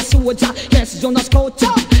 oh you a soldier, yes you're not scout.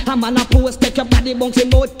 I'm on a post, take your body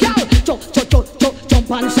bouncing out, girl. Jump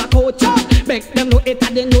and shock out, chop. Make them know it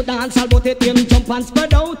and they know dance all about it. Him jump and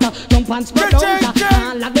spread out.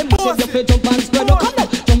 All of them massive, you feel jump and spread out. Come now,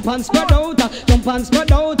 jump and spread out.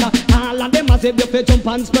 All of them massive, you feel jump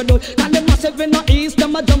and spread out. And them massive in the east,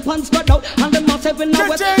 them a jump and spread out. And them massive in the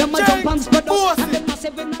west, them a jump and spread out. And them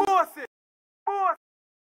massive in the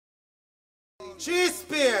She's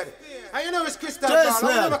SPADE. And you know it's Crystal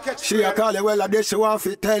Ball. She a call you well a day she want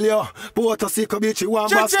to tell you. Both a sick of bitch she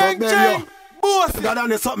want basket bell you. Both God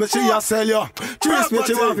and something she a sell you. She's SPADE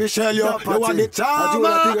she want to shell you. You want the charm.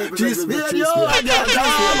 She's SPADE you.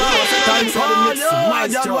 Time for the mix. My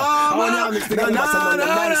job. I want to mix together.